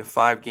it's only a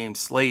 5-game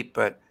slate,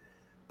 but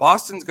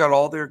Boston's got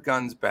all their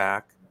guns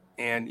back.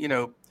 And,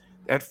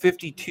 that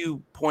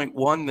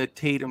 52.1 that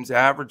Tatum's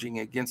averaging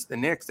against the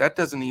Knicks, that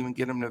doesn't even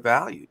get him to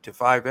value to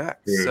 5X.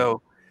 True.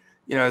 So,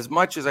 as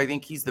much as I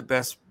think he's the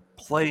best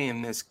play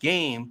in this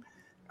game,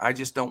 I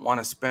just don't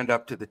want to spend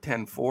up to the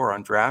 10-4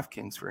 on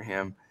DraftKings for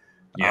him.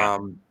 Yeah.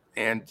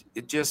 And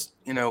it just,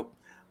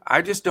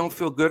 I just don't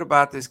feel good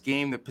about this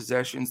game. The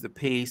possessions, the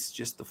pace,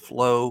 just the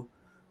flow.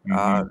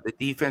 The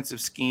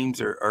defensive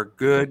schemes are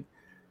good.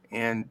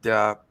 And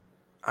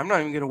I'm not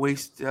even going to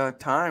waste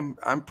time.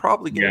 I'm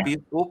probably going to be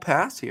a full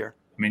pass here.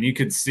 I mean, you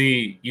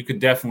could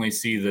definitely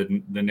see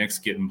the Knicks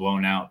getting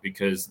blown out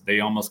because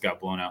they almost got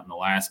blown out in the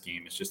last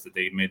game. It's just that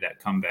they made that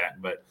comeback.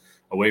 But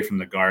away from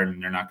the Garden,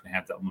 they're not going to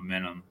have that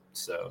momentum.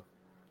 So,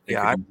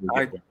 I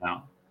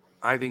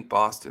think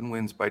Boston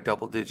wins by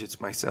double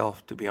digits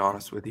myself, to be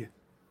honest with you.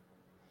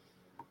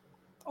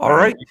 All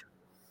right.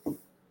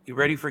 You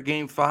ready for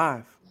game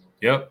 5?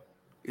 Yep.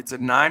 It's a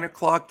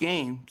 9:00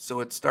 game,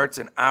 so it starts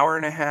an hour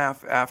and a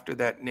half after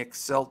that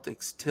Knicks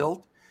Celtics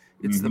tilt.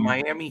 It's the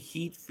Miami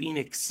Heat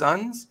Phoenix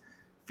Suns.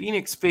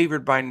 Phoenix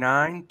favored by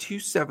 9,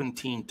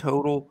 217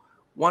 total,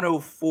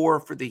 104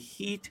 for the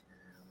Heat,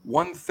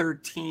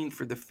 113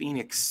 for the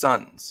Phoenix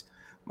Suns.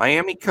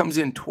 Miami comes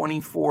in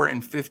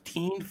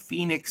 24-15,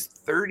 Phoenix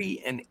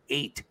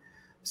 30-8.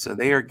 So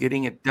they are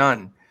getting it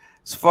done.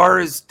 As far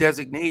as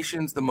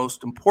designations, the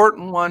most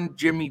important one,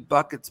 Jimmy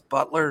Buckets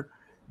Butler,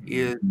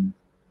 is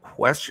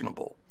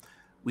questionable.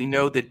 We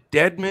know that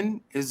Dedmon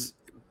is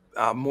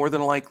more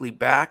than likely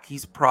back.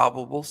 He's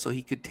probable, so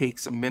he could take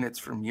some minutes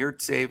from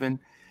Yurtseven.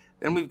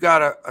 Then we've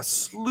got a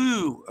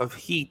slew of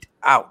Heat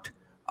out.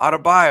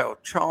 Adebayo,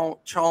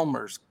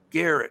 Chalmers,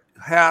 Garrett,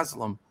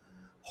 Haslam,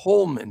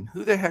 Holman.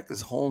 Who the heck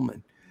is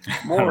Holman?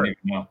 More.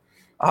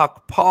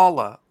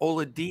 Paula,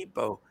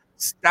 Oladipo,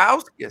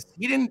 Stauskas.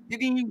 He didn't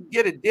even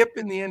get a dip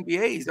in the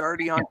NBA. He's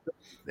already on.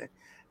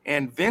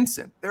 And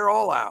Vincent. They're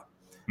all out.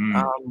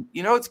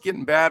 It's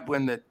getting bad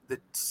when the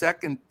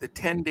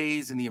 10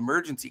 days and the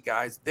emergency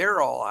guys,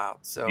 they're all out.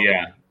 So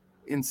yeah,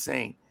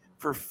 insane.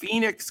 For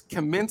Phoenix,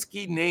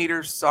 Kaminsky, Nader,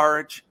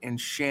 Saric, and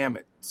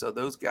Shamet. So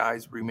those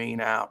guys remain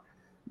out.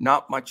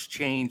 Not much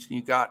change.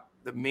 You got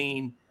the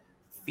main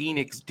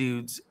Phoenix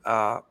dudes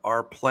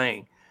are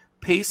playing.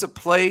 Pace of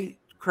play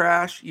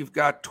crash. You've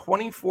got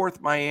 24th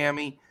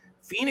Miami.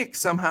 Phoenix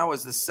somehow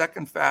is the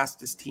second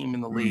fastest team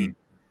in the league,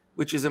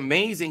 which is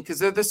amazing because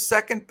they're the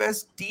second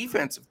best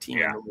defensive team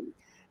in the league.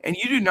 And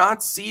you do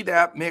not see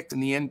that mix in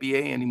the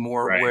NBA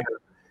anymore where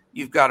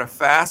you've got a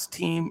fast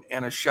team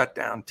and a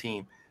shutdown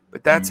team.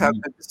 But that's how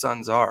good the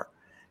Suns are.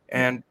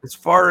 And as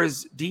far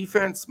as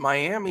defense,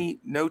 Miami,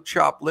 no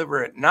chop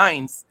liver at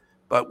 9th.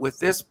 But with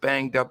this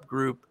banged up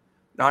group,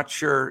 not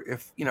sure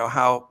if,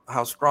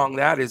 how strong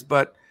that is.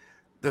 But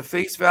the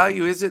face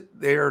value is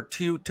they are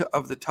two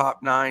of the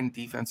top 9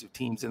 defensive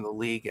teams in the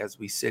league as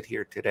we sit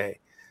here today.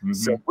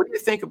 So what do you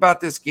think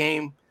about this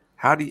game?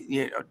 How do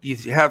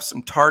you have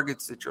some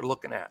targets that you're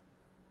looking at?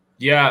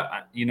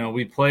 Yeah,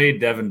 we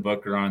played Devin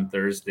Booker on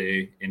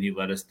Thursday, and he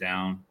let us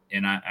down.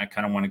 And I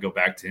kind of want to go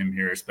back to him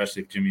here,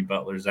 especially if Jimmy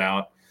Butler's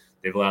out.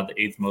 They've allowed the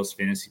 8th most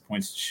fantasy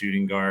points to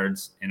shooting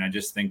guards, and I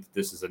just think that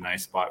this is a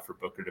nice spot for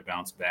Booker to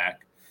bounce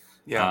back.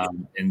 Yeah.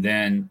 And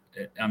then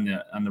on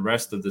the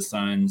rest of the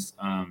Suns,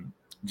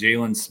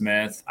 Jalen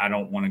Smith, I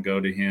don't want to go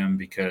to him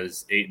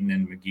because Ayton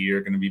and McGee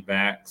are going to be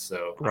back,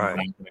 so I'm not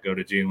going to go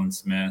to Jalen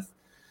Smith.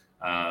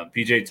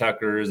 PJ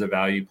Tucker is a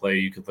value play.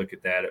 You could look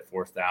at that at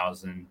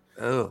 4,000.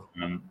 Oh,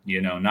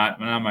 not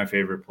my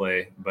favorite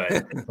play, but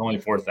it's only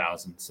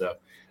 4,000. So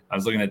I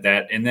was looking at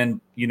that, and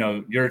then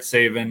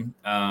Yurtseven,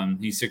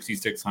 he's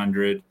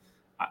 6,600.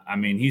 I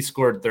mean, he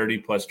scored 30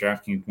 plus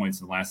DraftKings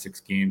points in the last 6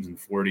 games and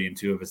 40 in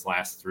 2 of his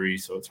last 3.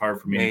 So it's hard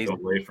for me to go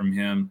away from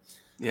him.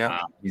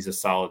 Yeah, he's a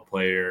solid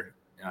player.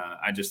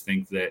 I just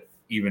think that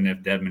even if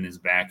Dedmon is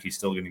back, he's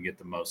still going to get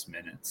the most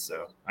minutes.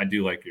 So I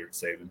do like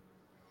Yurtseven.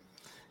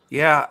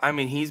 Yeah, I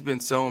mean, he's been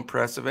so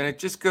impressive, and it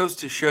just goes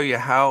to show you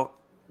how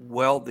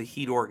well the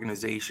Heat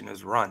organization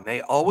is run.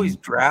 They always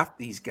draft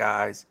these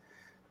guys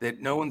that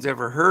no one's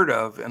ever heard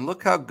of, and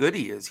look how good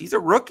he is. He's a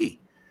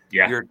rookie,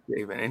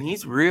 and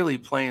he's really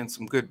playing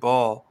some good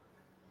ball.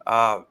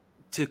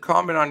 To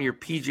comment on your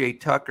PJ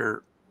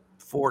Tucker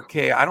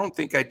 4K, I don't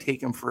think I'd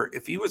take him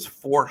if he was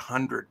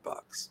 $400.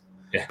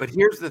 Yeah. But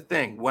here's the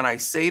thing: when I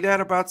say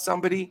that about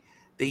somebody,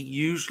 they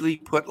usually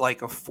put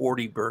like a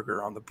 40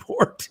 burger on the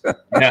board.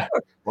 Yeah.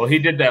 Well, he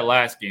did that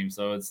last game,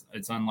 so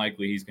it's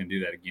unlikely he's going to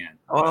do that again.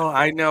 Oh,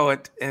 I know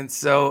it. And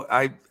so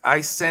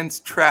I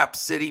sense Trap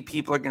City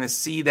people are going to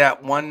see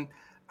that one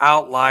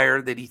outlier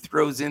that he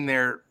throws in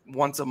there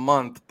once a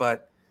month,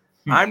 but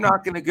I'm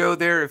not going to go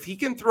there. If he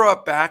can throw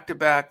up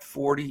back-to-back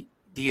 40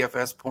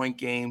 DFS point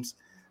games,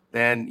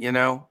 then,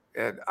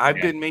 I've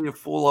been made a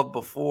fool of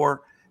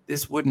before.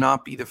 This would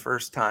not be the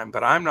first time,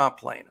 but I'm not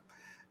playing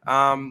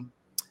him.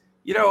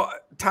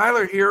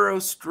 Tyler Hero,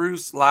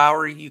 Strus,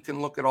 Lowry, you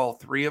can look at all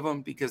 3 of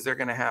them because they're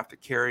going to have to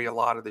carry a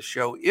lot of the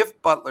show if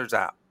Butler's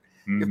out.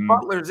 If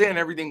Butler's in,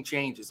 everything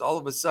changes. All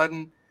of a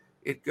sudden,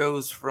 it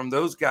goes from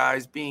those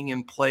guys being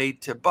in play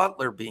to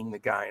Butler being the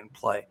guy in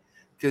play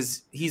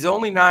because he's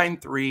only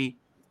 9'3".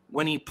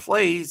 When he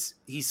plays,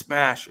 he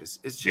smashes.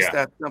 It's just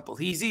that simple.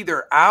 He's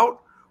either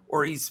out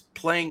or he's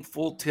playing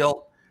full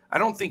tilt. I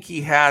don't think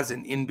he has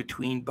an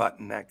in-between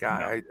button, that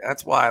guy.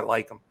 That's why I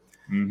like him.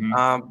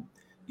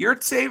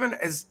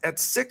 Yurtseven is at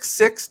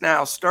 6'6"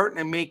 now, starting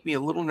to make me a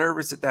little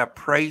nervous at that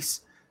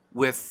price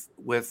with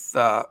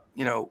the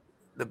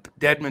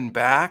Dedmon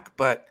back,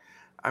 but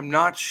I'm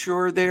not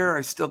sure there.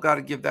 I still got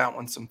to give that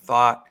one some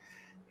thought.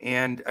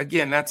 And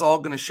again, that's all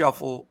going to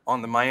shuffle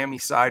on the Miami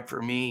side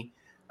for me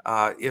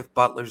if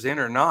Butler's in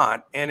or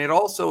not. And it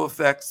also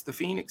affects the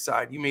Phoenix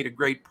side. You made a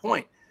great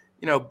point.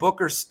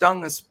 Booker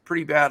stung us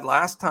pretty bad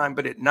last time,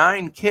 but at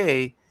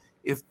 9K,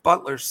 if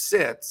Butler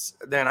sits,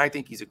 then I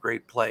think he's a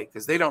great play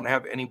because they don't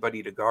have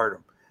anybody to guard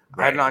him.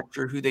 Right. I'm not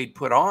sure who they'd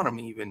put on him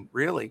even,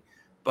 really.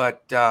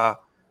 But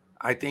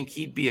I think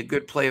he'd be a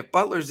good play. If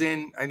Butler's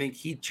in, I think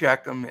he'd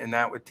check him, and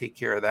that would take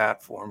care of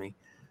that for me.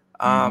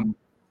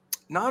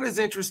 Not as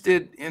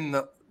interested in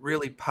the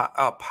really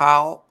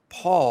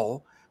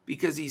Paul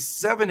because he's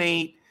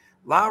 7'8".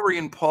 Lowry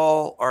and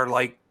Paul are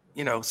like,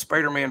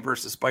 Spider-Man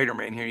versus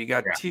Spider-Man here. You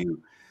got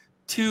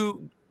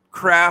two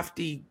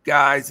crafty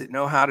guys that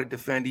know how to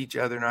defend each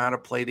other, know how to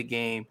play the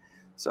game.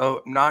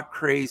 So I'm not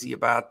crazy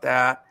about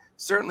that.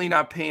 Certainly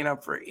not paying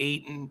up for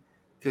Ayton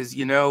because,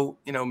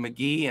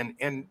 McGee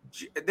and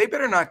they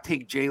better not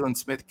take Jalen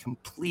Smith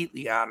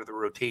completely out of the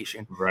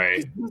rotation.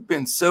 Right. He's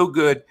been so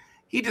good.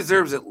 He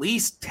deserves at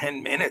least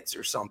 10 minutes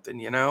or something,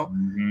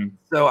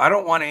 So I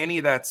don't want any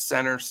of that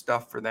center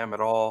stuff for them at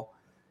all.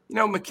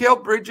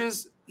 Mikal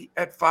Bridges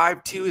at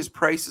 5'2", his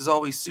price is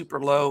always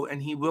super low,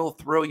 and he will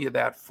throw you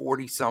that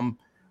 40-some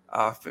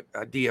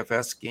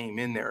DFS game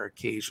in there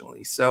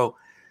occasionally. So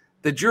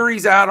the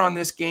jury's out on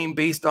this game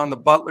based on the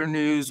Butler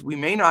news. We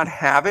may not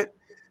have it.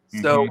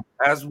 So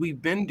as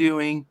we've been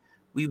doing,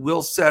 we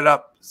will set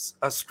up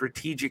a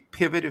strategic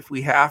pivot if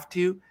we have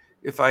to,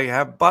 if I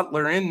have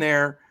Butler in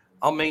there,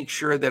 I'll make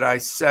sure that I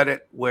set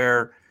it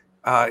where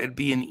it'd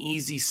be an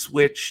easy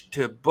switch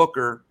to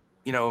Booker,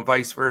 and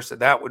vice versa.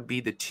 That would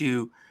be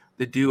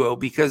the duo,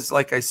 because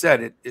like I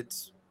said,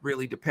 it's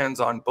really depends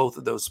on both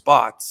of those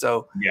spots.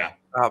 So yeah.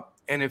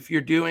 And if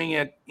you're doing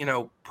it,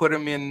 put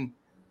them in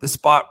the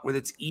spot where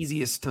it's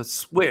easiest to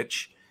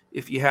switch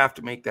if you have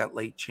to make that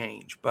late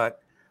change.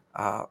 But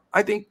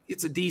I think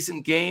it's a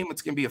decent game.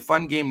 It's going to be a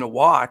fun game to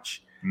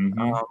watch.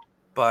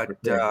 But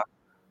sure.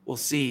 We'll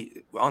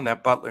see on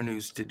that Butler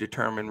news to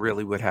determine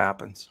really what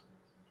happens.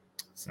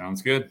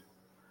 Sounds good.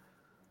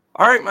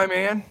 All right, my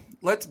man.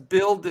 Let's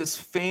build this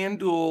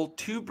FanDuel.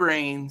 Two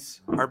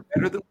brains are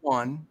better than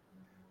one.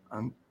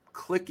 I'm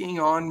clicking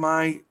on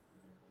my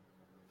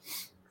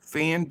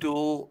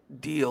FanDuel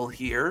deal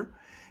here.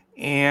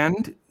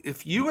 And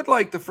if you would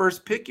like the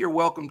first pick, you're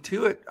welcome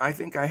to it. I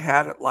think I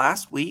had it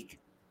last week.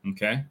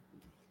 Okay.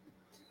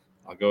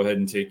 I'll go ahead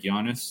and take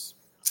Giannis.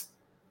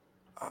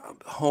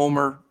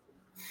 Homer.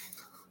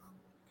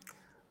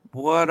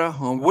 What a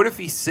home. What if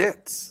he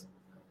sits?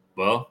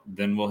 Well,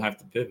 then we'll have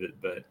to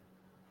pivot, but.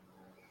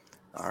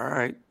 All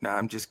right. Now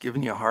I'm just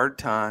giving you a hard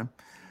time.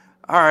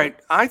 All right.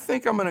 I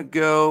think I'm going to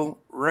go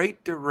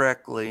right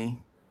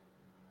directly.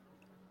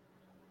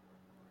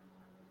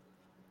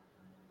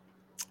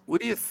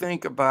 What do you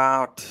think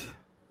about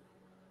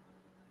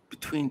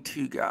between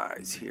two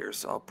guys here?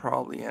 So I'll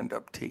probably end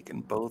up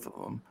taking both of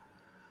them.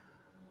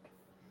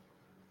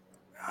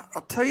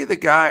 I'll tell you the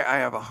guy I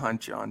have a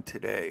hunch on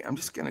today. I'm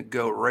just going to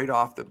go right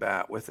off the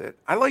bat with it.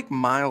 I like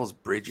Miles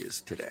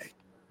Bridges today.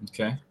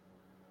 Okay.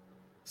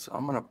 So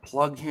I'm going to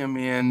plug him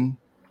in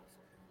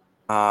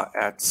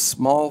at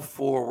small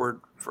forward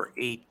for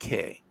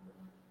 $8K.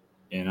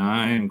 And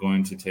I am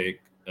going to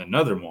take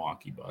another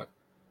Milwaukee Buck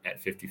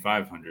at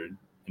 5,500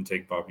 and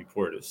take Bobby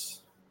Portis.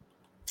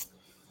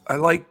 I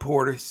like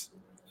Portis.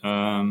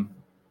 At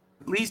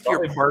least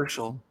you're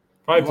partial.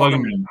 Probably plug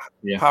him in.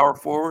 Yeah. Power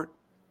forward?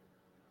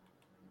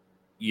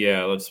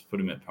 Yeah, let's put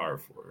him at power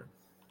forward.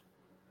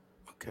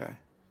 Okay.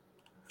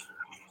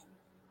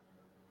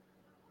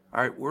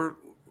 All right,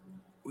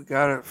 we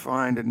got to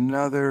find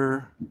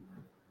another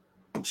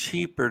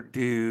cheaper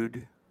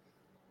dude.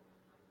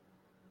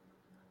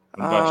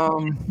 What about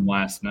your guy from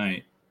last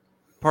night?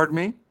 Pardon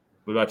me?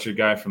 What about your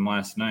guy from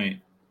last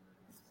night?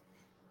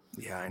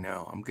 Yeah, I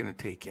know. I'm going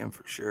to take him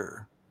for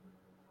sure.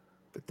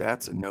 But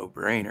that's a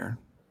no-brainer.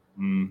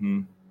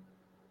 Mm-hmm.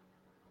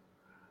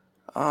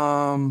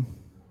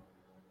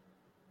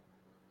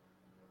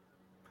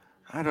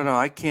 I don't know.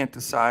 I can't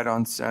decide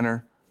on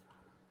center.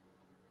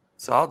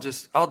 So I'll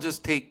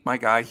just take my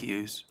guy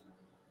Hughes.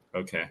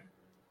 Okay.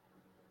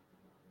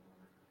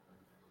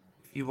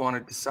 If you want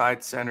to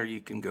decide center, you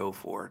can go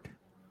for it.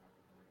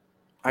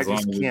 As long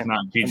as it's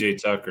not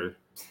PJ Tucker.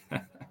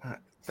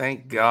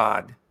 Thank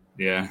God.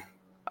 Yeah.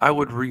 I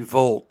would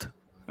revolt.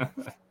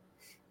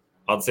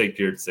 I'll take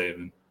Garrett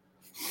Saban.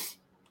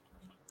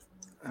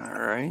 All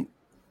right.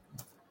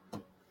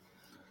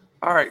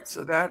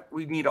 So that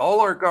we need all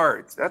our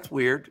guards. That's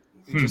weird.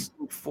 We just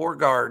need 4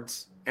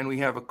 guards, and we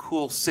have a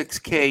cool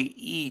 6K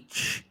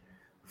each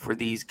for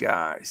these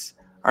guys.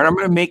 All right. I'm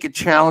going to make it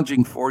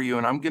challenging for you,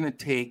 and I'm going to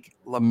take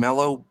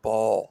LaMelo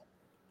Ball.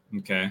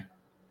 Okay.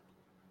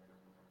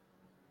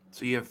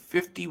 So you have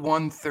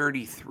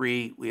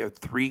 51-33. We have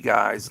 3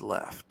 guys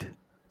left.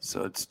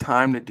 So it's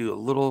time to do a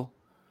little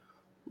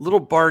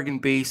bargain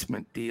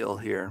basement deal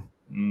here.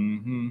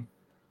 Mm-hmm.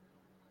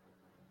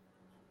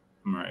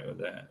 I'm right with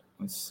that.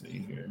 Let's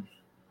see here.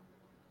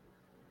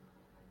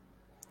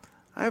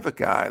 I have a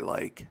guy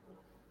like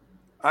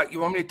you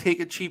want me to take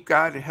a cheap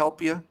guy to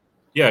help you?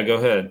 Yeah, go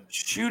ahead.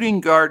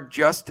 Shooting guard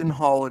Justin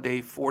Holiday,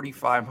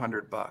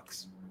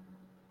 $4,500.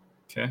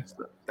 Okay.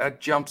 So that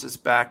jumps us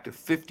back to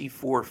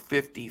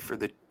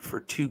 $5,450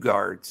 for 2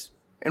 guards.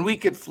 And we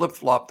could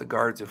flip-flop the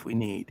guards if we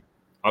need.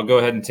 I'll go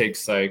ahead and take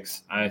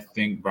Sykes. I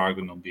think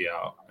Brogdon will be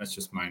out. That's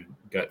just my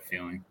gut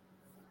feeling.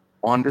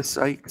 Wanda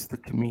Sykes, the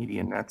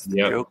comedian. That's the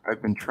joke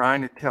I've been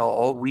trying to tell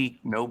all week.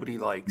 Nobody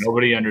likes.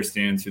 Nobody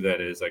understands who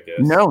that is, I guess.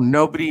 No,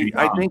 nobody.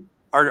 I think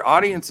our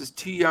audience is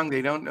too young.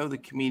 They don't know the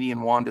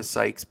comedian Wanda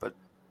Sykes, but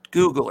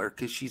Google her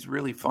because she's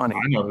really funny.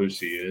 I know who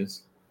she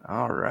is.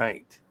 All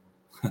right.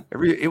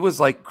 It was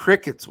like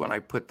crickets when I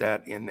put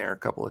that in there a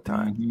couple of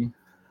times.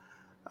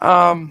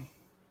 Mm-hmm.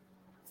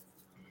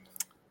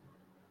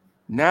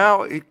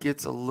 Now it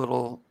gets a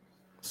little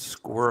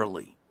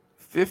squirrely.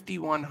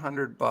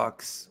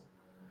 $5,100.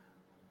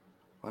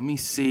 Let me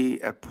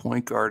see at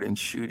point guard and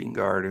shooting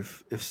guard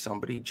if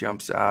somebody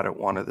jumps out at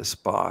one of the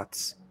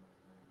spots.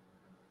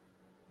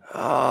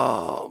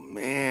 Oh,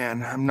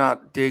 man, I'm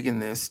not digging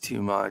this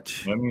too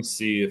much. Let me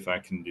see if I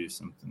can do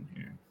something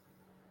here.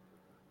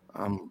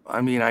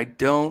 I mean, I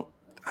don't.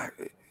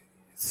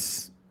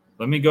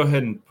 Let me go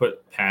ahead and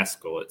put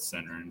Pascal at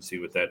center and see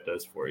what that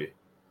does for you.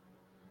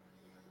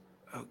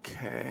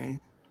 Okay.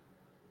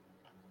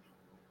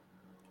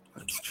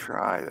 Let's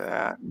try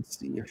that and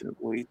see if it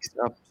wakes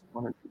up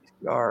one of these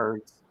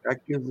guards.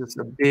 That gives us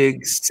a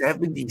big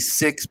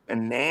 76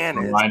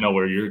 bananas. Well, I know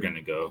where you're going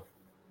to go.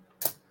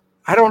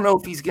 I don't know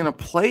if he's going to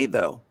play,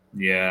 though.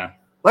 Yeah.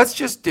 Let's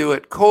just do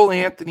it. Cole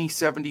Anthony,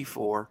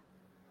 74.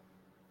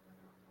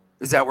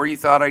 Is that where you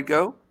thought I'd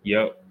go?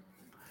 Yep.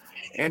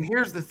 And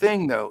here's the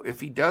thing, though. If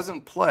he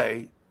doesn't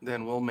play,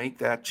 then we'll make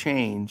that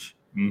change.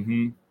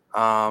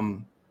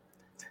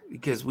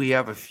 Because we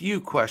have a few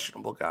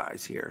questionable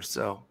guys here.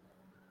 So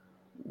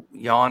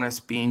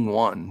Giannis being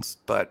ones.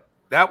 But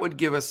that would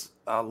give us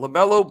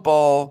LaMelo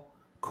Ball,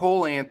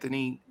 Cole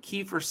Anthony,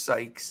 Kiefer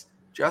Sykes,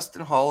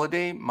 Justin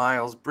Holiday,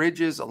 Miles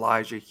Bridges,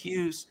 Elijah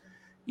Hughes,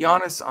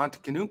 Giannis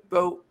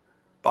Antetokounmpo,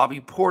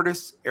 Bobby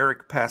Portis,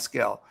 Eric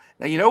Pascal.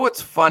 Now, you know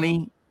what's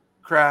funny,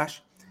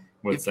 Crash?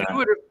 What's that?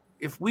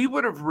 If we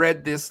would have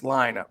read this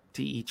lineup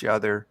to each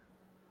other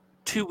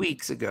 2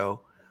 weeks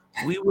ago,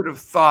 we would have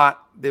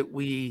thought that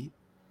we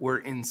were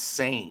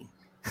insane.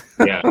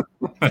 Yeah.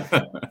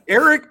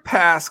 Eric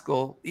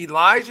Pascal,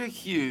 Elijah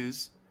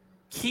Hughes,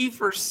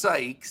 Kiefer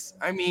Sykes.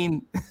 I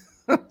mean,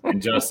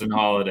 and Justin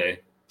Holiday.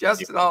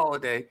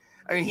 Holiday.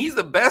 I mean, he's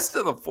the best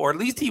of the four. At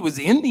least he was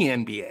in the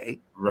NBA.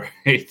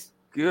 Right.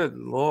 Good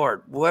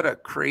Lord. What a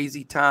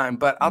crazy time.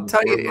 But I'll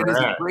tell you, it is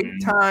a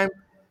great time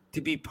to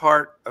be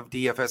part of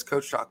DFS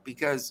Coach Talk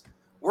because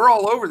we're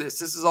all over this.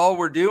 This is all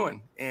we're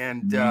doing.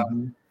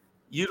 And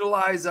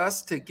utilize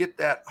us to get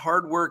that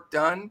hard work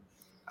done.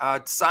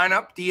 Sign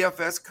up,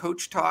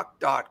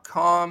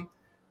 dfscoachtalk.com.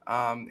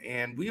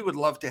 And we would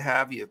love to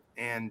have you.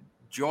 And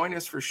join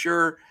us for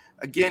sure.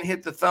 Again,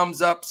 hit the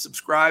thumbs up,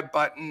 subscribe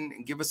button,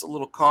 and give us a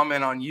little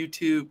comment on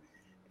YouTube.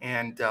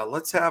 And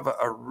let's have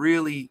a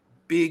really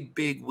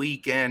big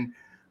weekend.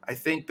 I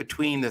think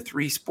between the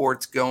three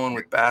sports going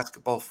with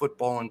basketball,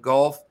 football, and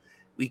golf,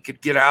 we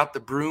could get out the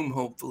broom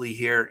hopefully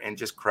here and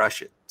just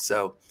crush it.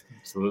 So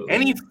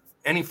absolutely.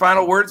 Any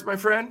final words, my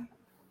friend?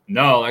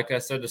 No, like I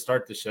said to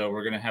start the show,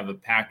 we're going to have a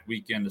packed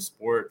weekend of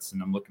sports,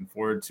 and I'm looking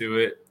forward to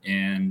it.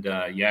 And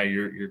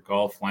your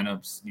golf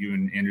lineups, you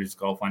and Andrew's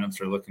golf lineups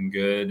are looking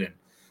good, and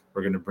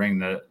we're going to bring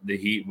the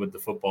heat with the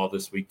football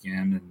this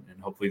weekend, and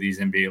hopefully these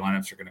NBA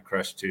lineups are going to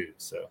crush too.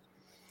 So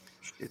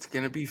it's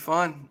going to be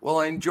fun. Well,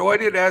 I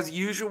enjoyed it as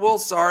usual.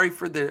 Sorry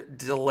for the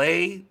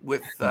delay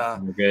with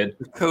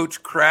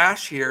Coach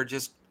Crash here,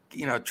 just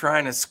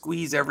trying to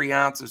squeeze every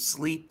ounce of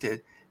sleep to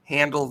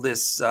handle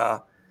this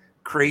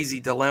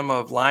crazy dilemma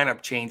of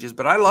lineup changes,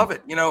 but I love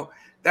it.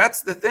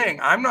 That's the thing.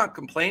 I'm not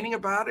complaining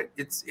about it.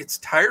 It's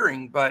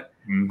tiring, but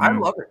I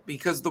love it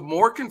because the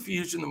more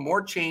confusion, the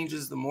more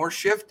changes, the more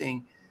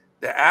shifting,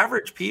 the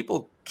average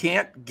people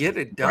can't get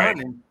it done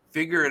and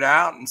figure it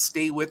out and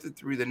stay with it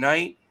through the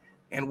night.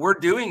 And we're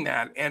doing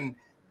that. And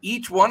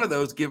each one of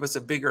those give us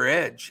a bigger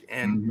edge.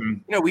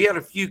 And, we had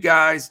a few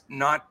guys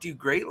not do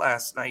great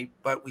last night,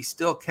 but we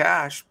still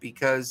cashed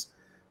because,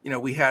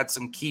 we had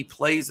some key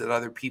plays that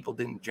other people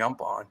didn't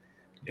jump on.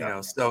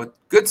 So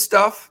good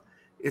stuff.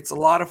 It's a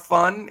lot of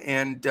fun.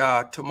 And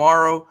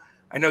tomorrow,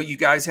 I know you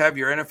guys have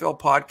your NFL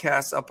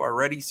podcasts up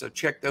already, so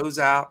check those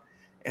out.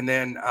 And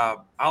then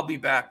I'll be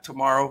back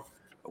tomorrow.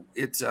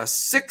 It's an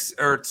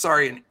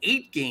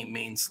 8-game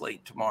main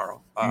slate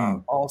tomorrow,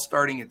 all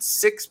starting at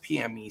 6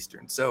 p.m.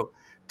 Eastern. So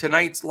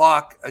tonight's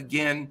lock,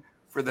 again,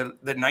 for the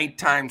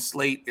nighttime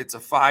slate, it's a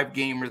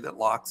 5-gamer that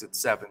locks at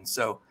 7.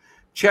 So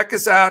check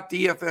us out,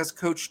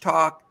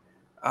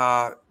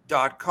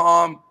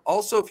 dfscoachtalk.com.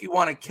 Also, if you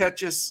want to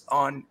catch us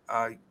on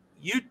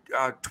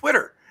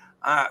Twitter,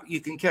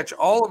 you can catch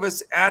all of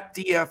us at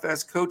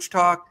DFS Coach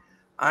Talk.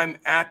 I'm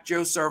at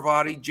Joe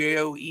Sarvadi,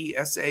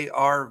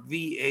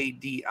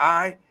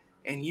 JoeSarvadi,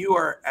 and you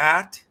are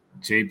at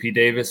JP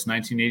Davis,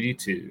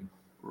 1982.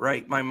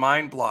 Right, my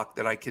mind block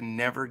that I can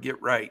never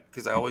get right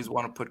because I always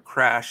want to put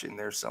Crash in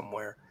there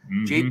somewhere.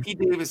 JP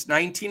Davis,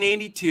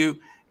 1982,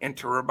 and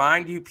to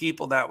remind you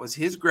people, that was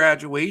his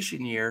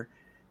graduation year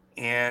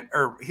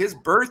or his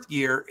birth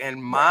year and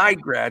my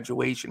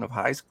graduation of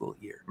high school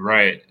year.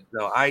 Right.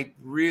 So I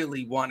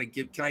really want to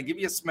can I give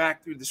you a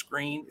smack through the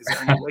screen? Is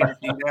there any way to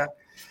do that?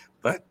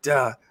 But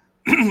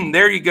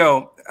there you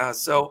go.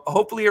 So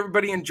hopefully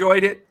everybody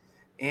enjoyed it.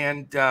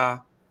 And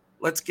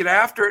let's get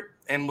after it.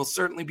 And we'll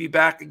certainly be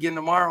back again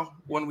tomorrow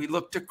when we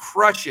look to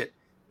crush it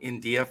in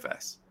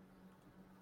DFS.